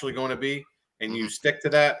is actually going to be, and you stick to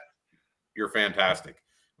that, you're fantastic."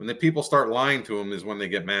 When the people start lying to them is when they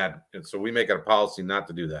get mad. And so we make it a policy not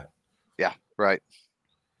to do that. Yeah, right.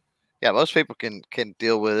 Yeah, most people can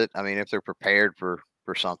deal with it. I mean, if they're prepared for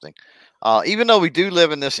something. Even though we do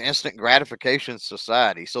live in this instant gratification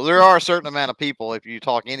society, so there are a certain amount of people, if you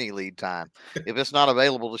talk any lead time, if it's not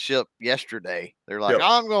available to ship yesterday, they're like,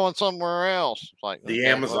 "I'm going somewhere else." It's like the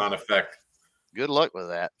Amazon effect. Good luck with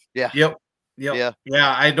that. Yeah. Yep. Yeah.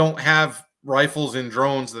 I don't have rifles and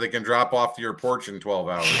drones that they can drop off to your porch in 12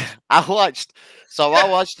 hours. I watched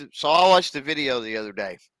the video the other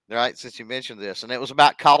day, right? Since you mentioned this, and it was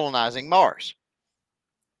about colonizing Mars.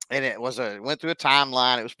 And it went through a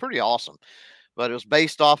timeline. It was pretty awesome, but it was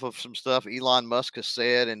based off of some stuff Elon Musk has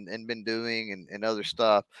said and been doing and other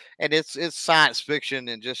stuff. And it's science fiction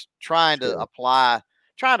and just trying to apply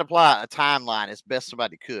a timeline as best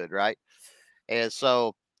somebody could, right? And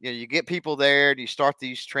so you get people there and you start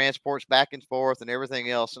these transports back and forth and everything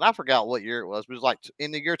else. And I forgot what year it was, but it was like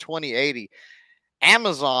in the year 2080,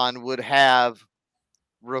 Amazon would have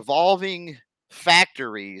revolving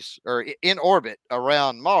factories or in orbit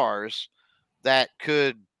around Mars that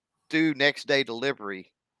could do next day delivery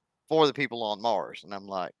for the people on Mars. And I'm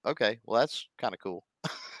like, okay, well, that's kind of cool.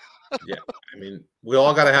 Yeah. I mean, we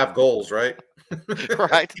all got to have goals, right?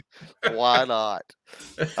 Right. Why not?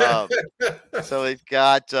 So we've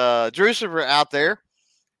got Drusifer out there.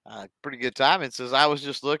 Pretty good time. It says, "I was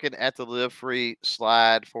just looking at the Live Free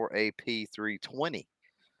slide for a P320.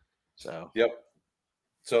 So, yep.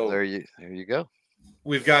 So there you go.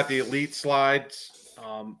 We've got the Elite slides.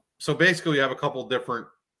 So basically, we have a couple different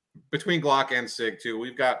between Glock and SIG too.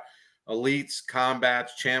 We've got Elites,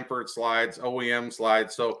 Combats, chamfered slides, OEM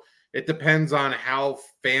slides. So it depends on how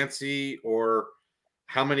fancy or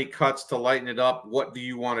how many cuts to lighten it up. What do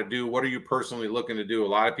you want to do? What are you personally looking to do? A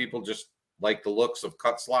lot of people just like the looks of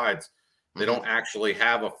cut slides. They don't actually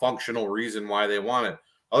have a functional reason why they want it.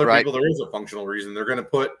 Other people, there is a functional reason. They're going to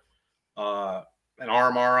put an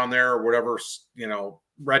RMR on there or whatever,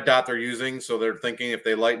 red dot they're using. So they're thinking if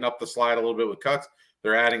they lighten up the slide a little bit with cuts,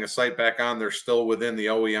 they're adding a sight back on. They're still within the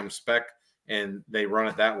OEM spec and they run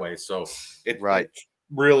it that way. So it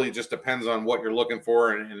really just depends on what you're looking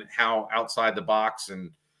for and how outside the box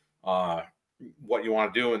and what you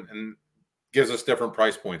want to do, and gives us different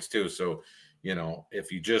price points too. So,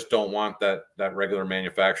 if you just don't want that regular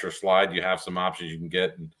manufacturer slide, you have some options you can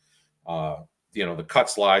get. And, the cut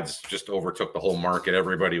slides just overtook the whole market.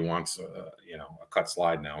 Everybody wants, a cut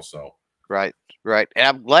slide now. So. Right. And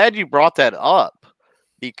I'm glad you brought that up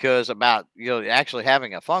because about actually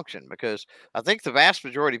having a function, because I think the vast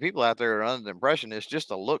majority of people out there are under the impression it's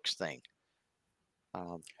just a looks thing,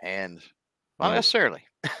 and not No, necessarily.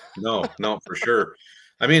 no, for sure.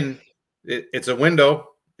 I mean, it's a window.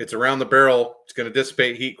 It's around the barrel. It's going to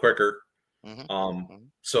dissipate heat quicker.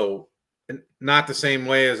 So not the same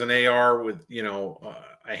way as an AR with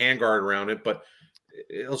a handguard around it, but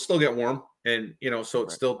it'll still get warm, and so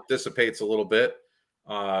it still dissipates a little bit.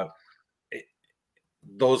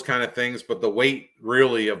 Those kind of things, but the weight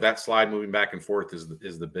really of that slide moving back and forth is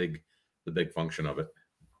the big function of it.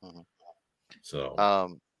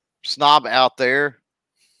 So Snob out there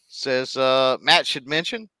says Matt should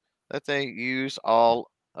mention that they use all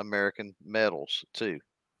American metals too.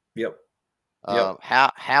 Yep.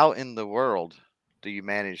 How in the world do you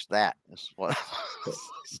manage that? What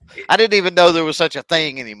I didn't even know there was such a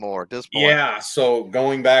thing anymore at this point. Yeah. So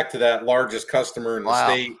going back to that largest customer in the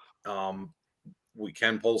state, we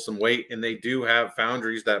can pull some weight, and they do have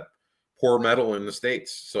foundries that pour metal in the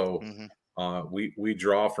States. So we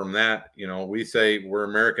draw from that. We say we're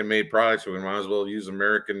American-made products, so we might as well use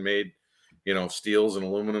American-made, steels and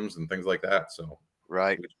aluminums and things like that. So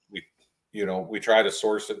we try to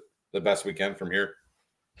source it the best we can from here.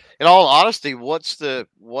 In all honesty, what's the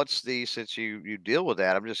since you deal with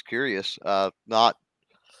that, I'm just curious, not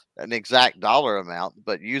an exact dollar amount,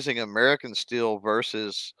 but using American steel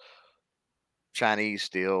versus Chinese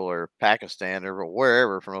steel or Pakistan or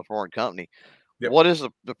wherever from a foreign company. Yep. What is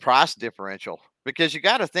the price differential? Because you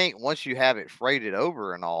got to think once you have it freighted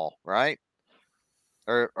over and all, right?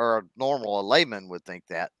 Or a layman would think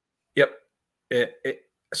that. Yep.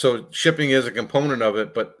 So shipping is a component of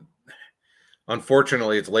it, but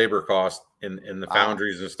unfortunately it's labor cost in the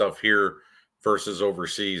foundries and stuff here versus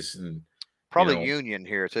overseas, and probably union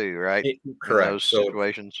here too, right? Correct. In those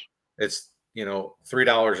situations. It's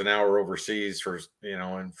 $3 an hour overseas for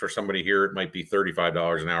and for somebody here it might be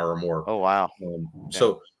 $35 an hour or more. Oh wow.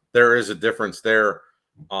 So there is a difference there.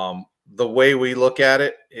 The way we look at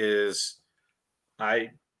it is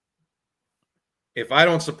if I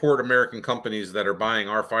don't support American companies that are buying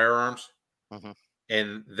our firearms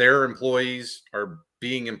and their employees are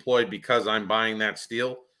being employed because I'm buying that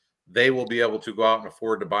steel, they will be able to go out and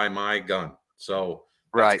afford to buy my gun. So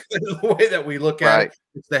right. The way that we look at it,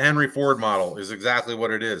 it's the Henry Ford model is exactly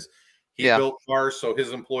what it is. He built cars so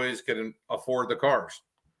his employees could afford the cars.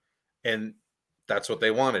 And that's what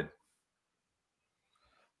they wanted.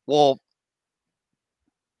 Well,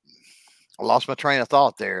 I lost my train of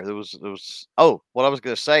thought there. There was what I was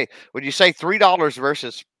going to say. When you say $3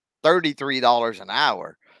 versus $33 an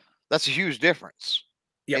hour, that's a huge difference.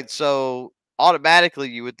 Yep. And so automatically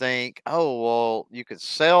you would think, oh, well, you could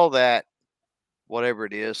sell that, whatever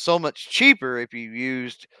it is, so much cheaper if you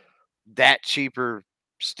used that cheaper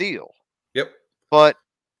steel. Yep. But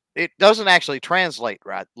it doesn't actually translate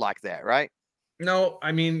right like that, right? No,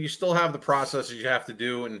 I mean, you still have the processes you have to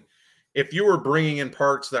do. And if you were bringing in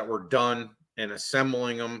parts that were done and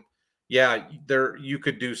assembling them, you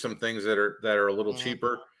could do some things that are a little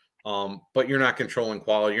cheaper. But you're not controlling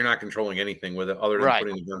quality. You're not controlling anything with it other than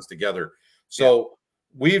putting the guns together. So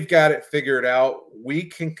we've got it figured out. We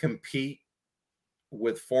can compete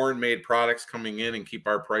with foreign-made products coming in and keep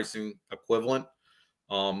our pricing equivalent.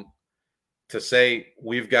 To say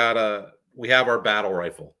we have our battle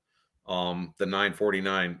rifle, the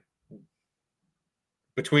 949.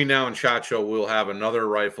 Between now and SHOT Show, we'll have another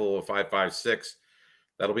rifle, a 5.56,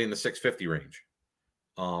 that'll be in the 650 range.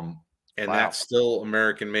 And that's still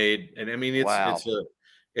American made. And I mean,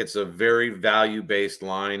 it's a very value-based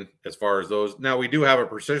line as far as those. Now we do have a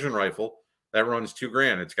precision rifle that runs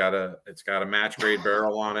 $2,000. It's got a match grade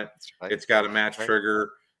barrel on it. It's got a match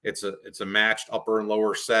trigger. It's a matched upper and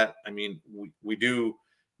lower set. I mean, we do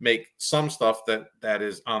make some stuff that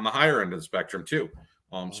is on the higher end of the spectrum too.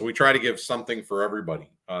 So we try to give something for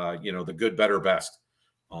everybody, the good, better, best,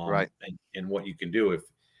 and what you can do.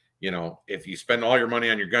 If you spend all your money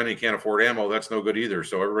on your gun and you can't afford ammo, that's no good either.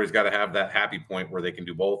 So everybody's got to have that happy point where they can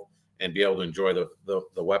do both and be able to enjoy the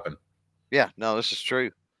weapon. Yeah, no, this is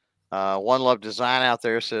true. One Love Design out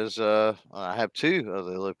there says, I have 2 of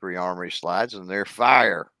the Lippery Armory slides and they're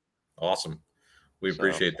fire. Awesome. We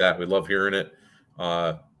appreciate that. We love hearing it.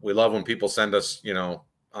 We love when people send us,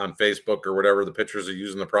 on Facebook or whatever, the pictures of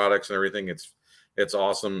using the products and everything. It's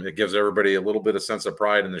awesome. It gives everybody a little bit of sense of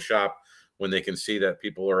pride in the shop when they can see that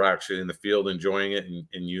people are actually in the field enjoying it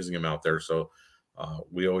and using them out there. So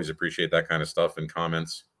we always appreciate that kind of stuff and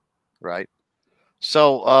comments. Right.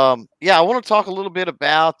 So, I want to talk a little bit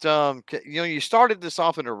about, you started this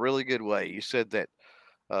off in a really good way. You said that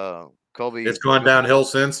Colby. It's gone downhill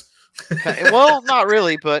since. Well, not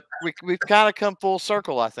really, but we've kind of come full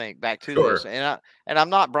circle, I think, back to this. Sure. And I'm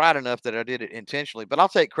not bright enough that I did it intentionally, but I'll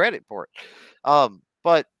take credit for it.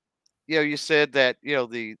 But you said that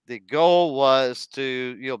the goal was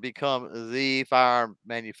to become the firearm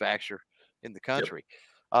manufacturer in the Yep. country.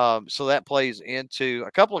 So that plays into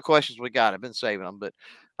a couple of questions we got. I've been saving them, but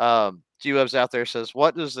G-Webs out there says,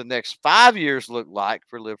 what does the next 5 years look like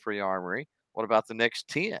for Live Free Armory? What about the next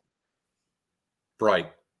 10?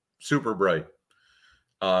 Bright, super bright.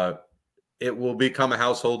 It will become a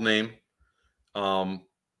household name. I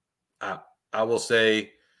will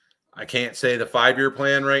say, I can't say the 5-year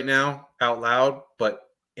plan right now out loud, but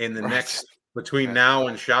in the Right. next between Right. now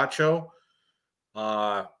and SHOT Show,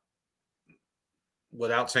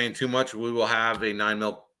 without saying too much, we will have a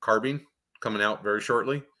 9mm carbine coming out very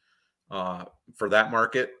shortly for that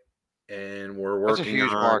market, and we're That's a working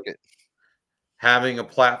huge on market. having a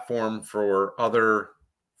platform for other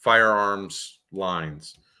firearms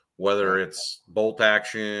lines, whether Right. it's bolt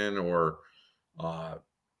action or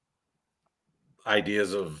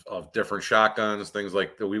ideas of different shotguns, things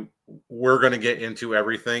like that. We're going to get into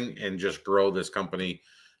everything and just grow this company.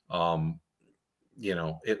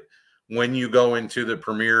 It when you go into the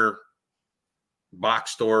premier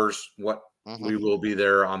box stores, Hmm. we will be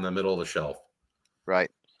there on the middle of the shelf. Right.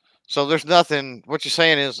 So there's nothing. What you're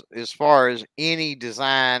saying is, as far as any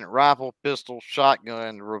design, rifle, pistol,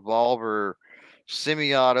 shotgun, revolver,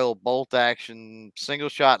 semi-auto, bolt action, single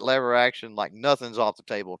shot, lever action, like nothing's off the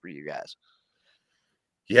table for you guys.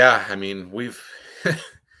 Yeah, I mean, we've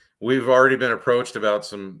already been approached about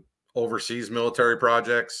some overseas military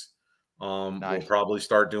projects. We'll Nice. probably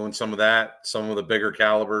start doing some of that, some of the bigger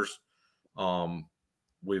calibers. Um,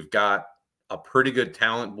 we've got a pretty good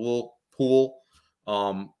talent pool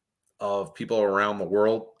of people around the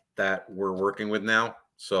world that we're working with now. Hmm.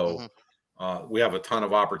 So we have a ton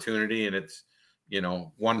of opportunity, and it's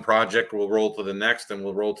one project will roll to the next, and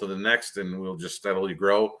we'll roll to the next, and we'll just steadily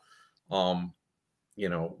grow. Um,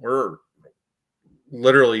 we're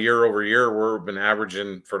literally year over year, we've been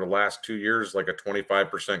averaging for the last 2 years like a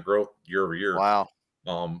 25% growth year over year. Wow.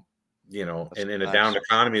 Um, That's and in a down nice.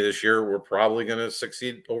 economy this year, we're probably going to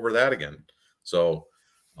succeed over that again. So,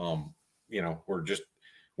 we're just,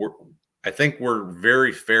 we're, I think we're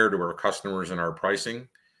very fair to our customers in our pricing,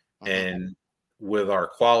 Hmm. and with our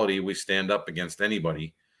quality, we stand up against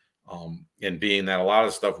anybody. And being that a lot of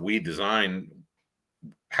the stuff we design,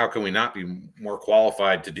 how can we not be more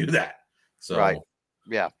qualified to do that? Right. So,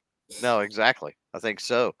 Yeah. No, exactly. I think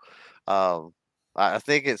so. Um, I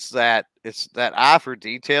think it's that eye for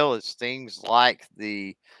detail. It's things like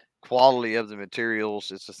the quality of the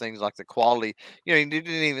materials. It's the things like the quality. You didn't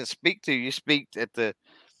even speak to. You speak at the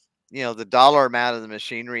dollar amount of the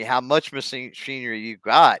machinery, how much machinery you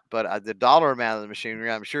got, but the dollar amount of the machinery,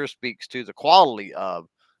 I'm sure, speaks to the quality of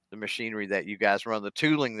the machinery that you guys run, the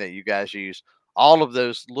tooling that you guys use. All of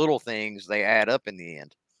those little things, they add up in the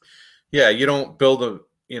end. yeah, you don't build an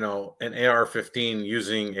AR-15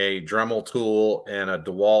 using a Dremel tool and a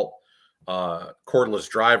DeWalt cordless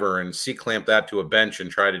driver and C-clamp that to a bench and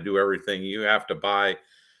try to do everything. You have to buy Hmm.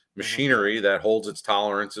 machinery that holds its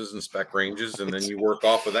tolerances and spec ranges, and then you work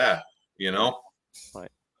off of that. You Right. know,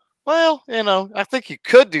 Right. Well, I think you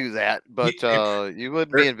could do that, You- but it- you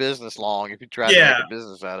wouldn't be there- in business long if you tried to make yeah, a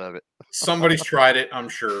business out of it. somebody's tried it, I'm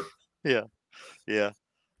sure. Yeah. Yeah.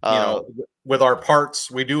 You Uh, know, with our parts,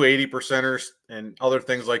 we do 80 percenters and other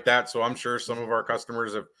things like that. So I'm sure some mhm, of our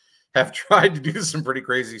customers have tried to do some pretty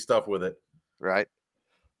crazy stuff with it. right.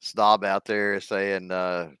 Snob out there is saying,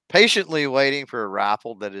 patiently waiting for a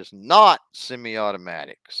rifle that is not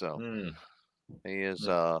semi-automatic. So Mm. he is,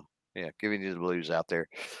 Mm. yeah, giving you the blues out there.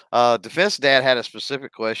 Defense Dad had a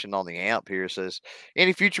specific question on the amp here. It says,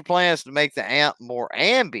 any future plans to make the amp more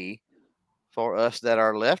ambi for us that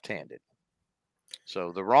are left-handed?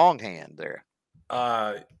 So the wrong hand there.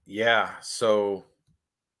 Yeah. So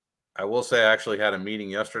I will say I actually had a meeting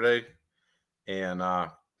yesterday, and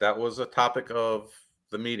that was a topic of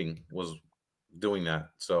the meeting was doing that.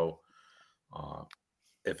 So uh,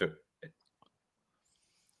 if it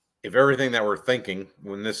if everything that we're thinking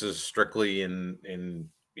when this is strictly in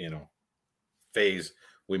phase,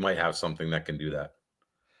 we might have something that can do that.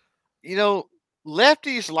 You know,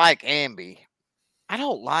 Lefties like ambi. I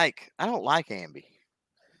don't like ambi.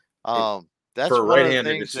 It That's for one of the right-handed,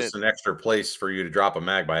 things it's that, just an extra place for you to drop a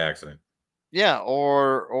mag by accident. yeah,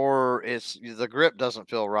 or it's the grip doesn't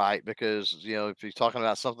feel right because if you're talking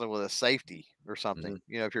about something with a safety or something,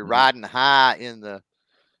 Hmm. if you're Hmm. riding high in the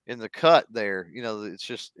cut there,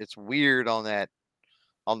 it's weird on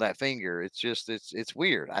that finger. It's just it's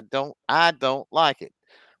weird. I don't like it.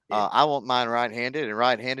 Yeah. I want mine right-handed and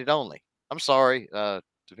right-handed only. I'm sorry,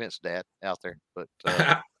 defense dad out there, but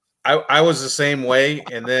I was the same way.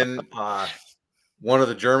 And then one of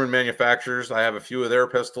the German manufacturers, I have a few of their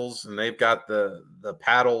pistols, and they've got the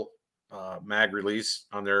paddle mag release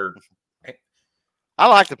on their. I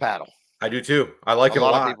like the paddle. I do too. I like A it a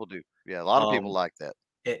lot of lot. people do. Yeah, a lot of people Um, like that.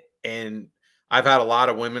 and I've had a lot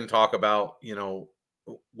of women talk about,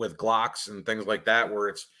 with Glocks and things like that,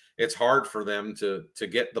 where it's hard for them to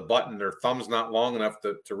get the button. Their thumb's not long enough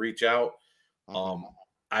to reach out. Mhm.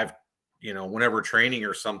 I've, whenever training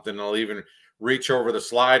or something, I'll even reach over the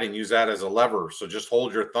slide and use that as a lever. So just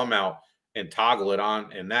hold your thumb out and toggle it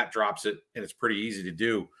on, and that drops it. And it's pretty easy to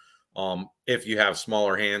do. If you have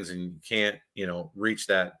smaller hands and you can't, reach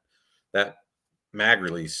that mag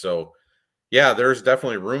release. So yeah, there's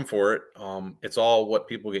definitely room for it. It's all what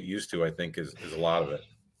people get used to, I think, is a lot of it.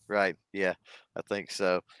 Right. Yeah, I think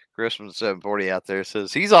so. Chris from 740 out there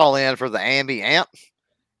says he's all in for the Ambi amp.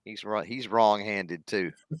 He's wrong-handed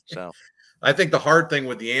too. So I think the hard thing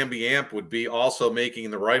with the Ambi amp would be also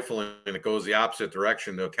making the rifle and it goes the opposite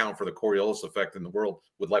direction to account for the Coriolis effect in the world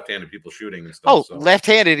with left-handed people shooting and stuff. So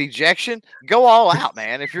left-handed ejection, go all out,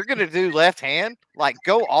 man. If you're gonna do left hand, like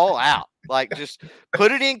go all out. Like just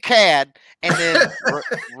put it in CAD and then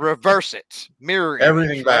reverse it, mirror image,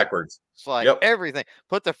 everything right? backwards. It's like Yep. everything.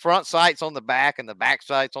 Put the front sights on the back and the back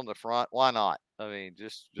sights on the front. Why not? I mean,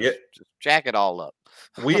 just jack it all up.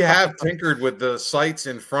 We have tinkered with the sights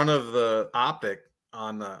in front of the optic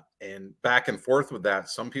and back and forth with that.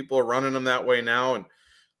 Some people are running them that way now, and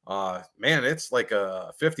man, it's like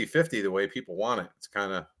a 50-50 the way people want it.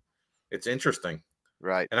 It's interesting.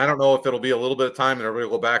 Right. And I don't know if it'll be a little bit of time and everybody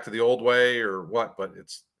will go back to the old way or what, but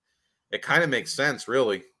it kind of makes sense,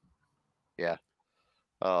 really. Yeah.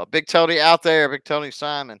 Big Tony out there, Big Tony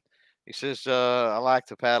Simon. He says, I like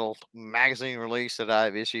the paddle magazine release that I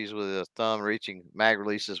have issues with the thumb reaching mag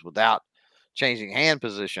releases without changing hand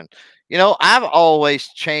position. I've always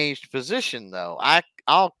changed position though.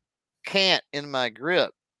 I'll can't in my grip.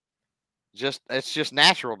 It's just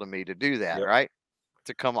natural to me to do that, Yep. right?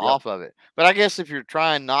 To come Yep. off of it. But I guess if you're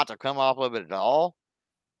trying not to come off of it at all,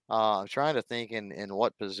 I'm trying to think in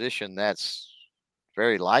what position that's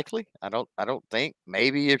very likely. I don't think.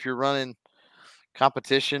 Maybe if you're running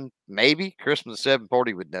competition, maybe Chris from the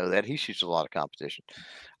 740 would know that. He shoots a lot of competition.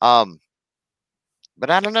 But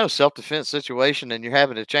I don't know, self-defense situation and you're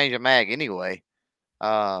having to change a mag anyway.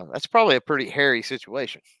 That's probably a pretty hairy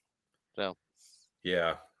situation. So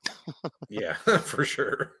Yeah. Yeah, for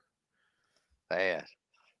sure. bad.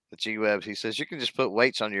 The G Webs, he says you can just put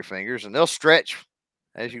weights on your fingers and they'll stretch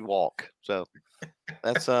as you walk. So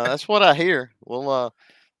that's what I hear. Well,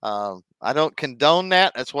 I don't condone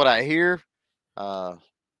that. That's what I hear.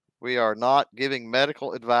 We are not giving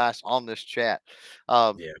medical advice on this chat,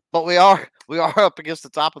 Yeah. but we are up against the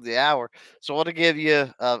top of the hour. So I want to give you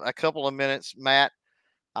a couple of minutes, Matt.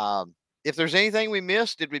 If there's anything we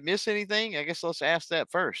missed, did we miss anything? I guess let's ask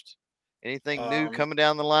that first. Anything new coming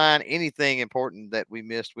down the line? Anything important that we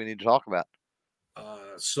missed we need to talk about?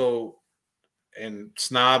 So, and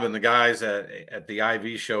Snob and the guys at the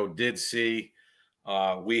IV show did see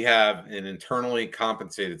we have an internally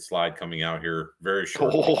compensated slide coming out here very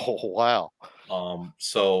shortly. Oh, wow.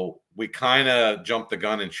 So we kind of jumped the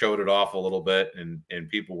gun and showed it off a little bit, and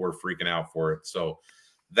people were freaking out for it. So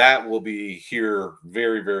that will be here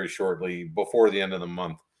very, very shortly before the end of the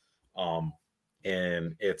month.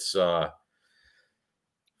 And it's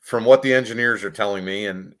from what the engineers are telling me,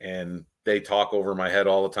 and they talk over my head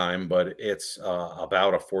all the time, but it's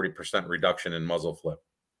about a 40% reduction in muzzle flip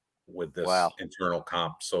with this internal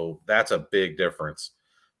comp. So that's a big difference.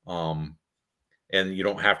 And you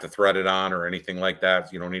don't have to thread it on or anything like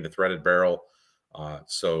that. You don't need a threaded barrel.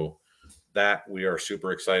 So that we are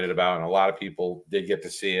super excited about. And a lot of people did get to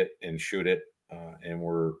see it and shoot it. And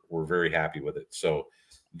we're very happy with it. So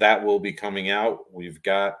that will be coming out. We've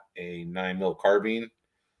got a 9mm carbine.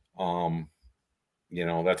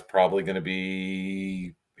 That's probably going to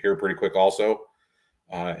be here pretty quick also.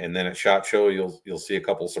 And then at SHOT Show, you'll see a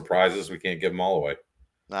couple surprises. We can't give them all away.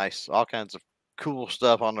 Nice. All kinds of cool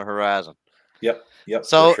stuff on the horizon. Yep.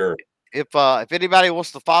 So for sure. If anybody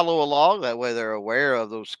wants to follow along, that way they're aware of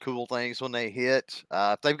those cool things when they hit.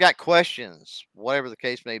 If they've got questions, whatever the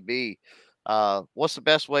case may be, what's the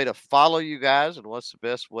best way to follow you guys, and what's the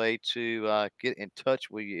best way to get in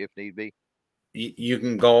touch with you if need be? You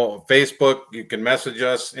can go on Facebook. You can message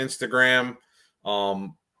us, Instagram,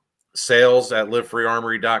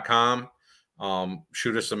 sales@livefreearmory.com.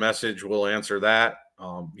 Shoot us a message. We'll answer that.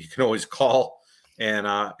 You can always call and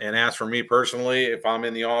ask for me personally. If I'm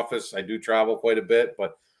in the office, I do travel quite a bit,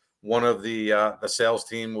 but one of the sales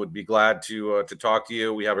team would be glad to talk to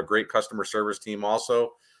you. We have a great customer service team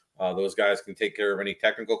also. Those guys can take care of any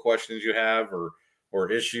technical questions you have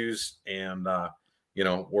or issues. And,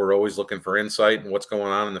 we're always looking for insight and what's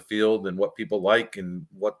going on in the field and what people like and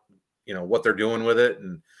what they're doing with it.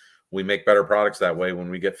 And we make better products that way when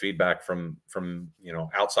we get feedback from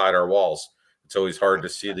outside our walls. It's always hard to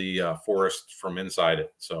see the forest from inside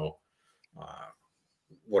it. So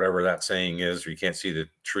whatever that saying is, you can't see the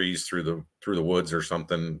trees through the woods or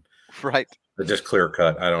something. Right. They're just clear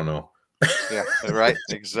cut. I don't know. Yeah. Right.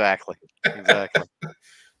 Exactly.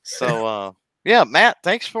 So, yeah, Matt,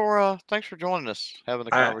 thanks for joining us, having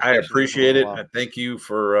the conversation. I appreciate it. I thank you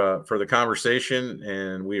for the conversation,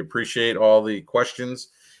 and we appreciate all the questions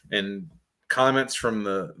and comments from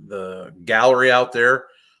the gallery out there.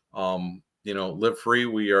 Live Free,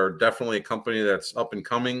 we are definitely a company that's up and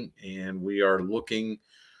coming, and we are looking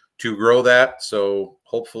to grow that. So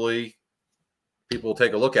hopefully people will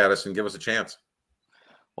take a look at us and give us a chance.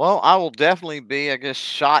 Well, I will definitely be, I guess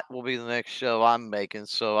SHOT will be the next show I'm making.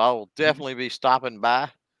 So I will definitely be stopping by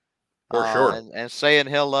for sure and saying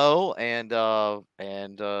hello. And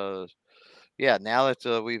yeah, now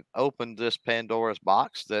that we've opened this Pandora's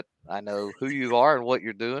box, that I know who you are and what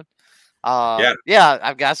you're doing. Yeah,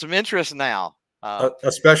 I've got some interest now.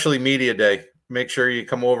 Especially media day. Make sure you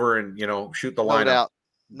come over and shoot the lineup.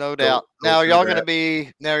 No doubt. Now, are y'all going to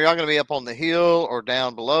be up on the hill or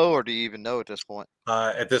down below, or do you even know at this point?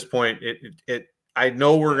 At this point, I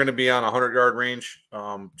know we're going to be on 100-yard range,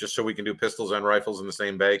 just so we can do pistols and rifles in the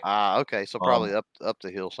same bay. Okay, so probably up the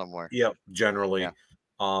hill somewhere. Yep, generally. Yeah.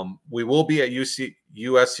 We will be at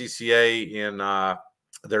USCCA in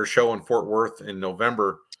their show in Fort Worth in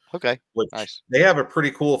November. Okay, which nice. They have a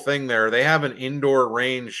pretty cool thing there. They have an indoor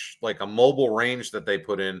range, like a mobile range that they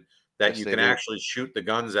put in that you can actually shoot the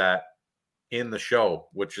guns at in the show,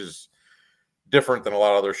 which is different than a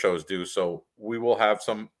lot of other shows do. So we will have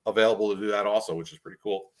some available to do that also, which is pretty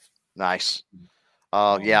cool. Nice.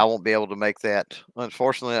 Yeah, I won't be able to make that.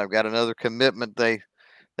 Unfortunately, I've got another commitment. They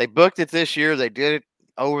booked it this year. They did it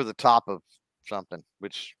over the top of something,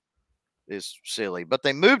 which is silly, but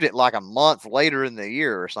they moved it like a month later in the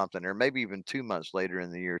year or something, or maybe even 2 months later in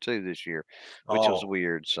the year too this year, which was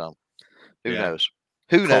weird. So who knows?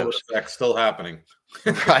 Who knows? Still happening.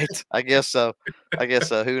 Right. I guess so.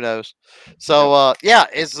 Who knows? So yeah,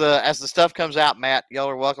 as the stuff comes out, Matt, y'all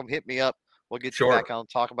are welcome. Hit me up. We'll get you back on,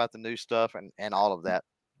 talk about the new stuff and all of that.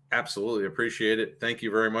 Absolutely. Appreciate it. Thank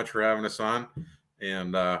you very much for having us on.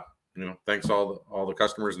 And thanks all the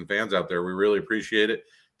customers and fans out there. We really appreciate it.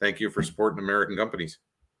 Thank you for supporting American companies.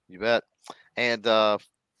 You bet. And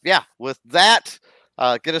yeah, with that,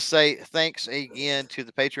 gonna say thanks again to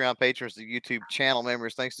the Patreon patrons, the YouTube channel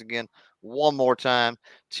members. Thanks again one more time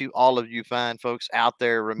to all of you fine folks out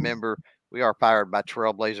there. Remember, we are powered by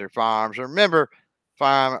Trailblazer Firearms. Remember,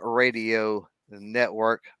 Firearm Radio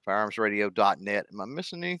Network, firearmsradio.net. Am I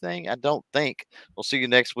missing anything? I don't think. We'll see you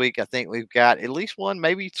next week. I think we've got at least one,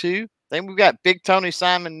 maybe two. Then we've got Big Tony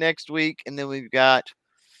Simon next week, and then we've got,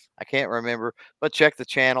 I can't remember, but check the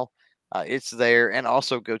channel. It's there. And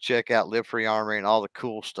also go check out Live Free Armory and all the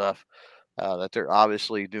cool stuff that they're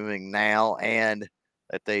obviously doing now and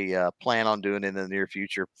that they plan on doing in the near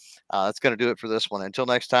future. That's going to do it for this one. Until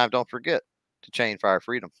next time, don't forget to chain fire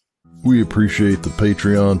freedom. We appreciate the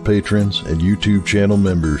Patreon patrons and YouTube channel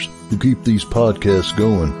members who keep these podcasts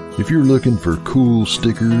going. If you're looking for cool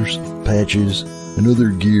stickers, patches, and other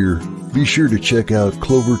gear, be sure to check out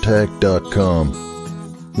clovertac.com.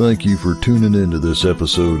 Thank you for tuning into this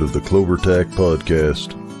episode of the CloverTac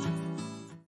Podcast.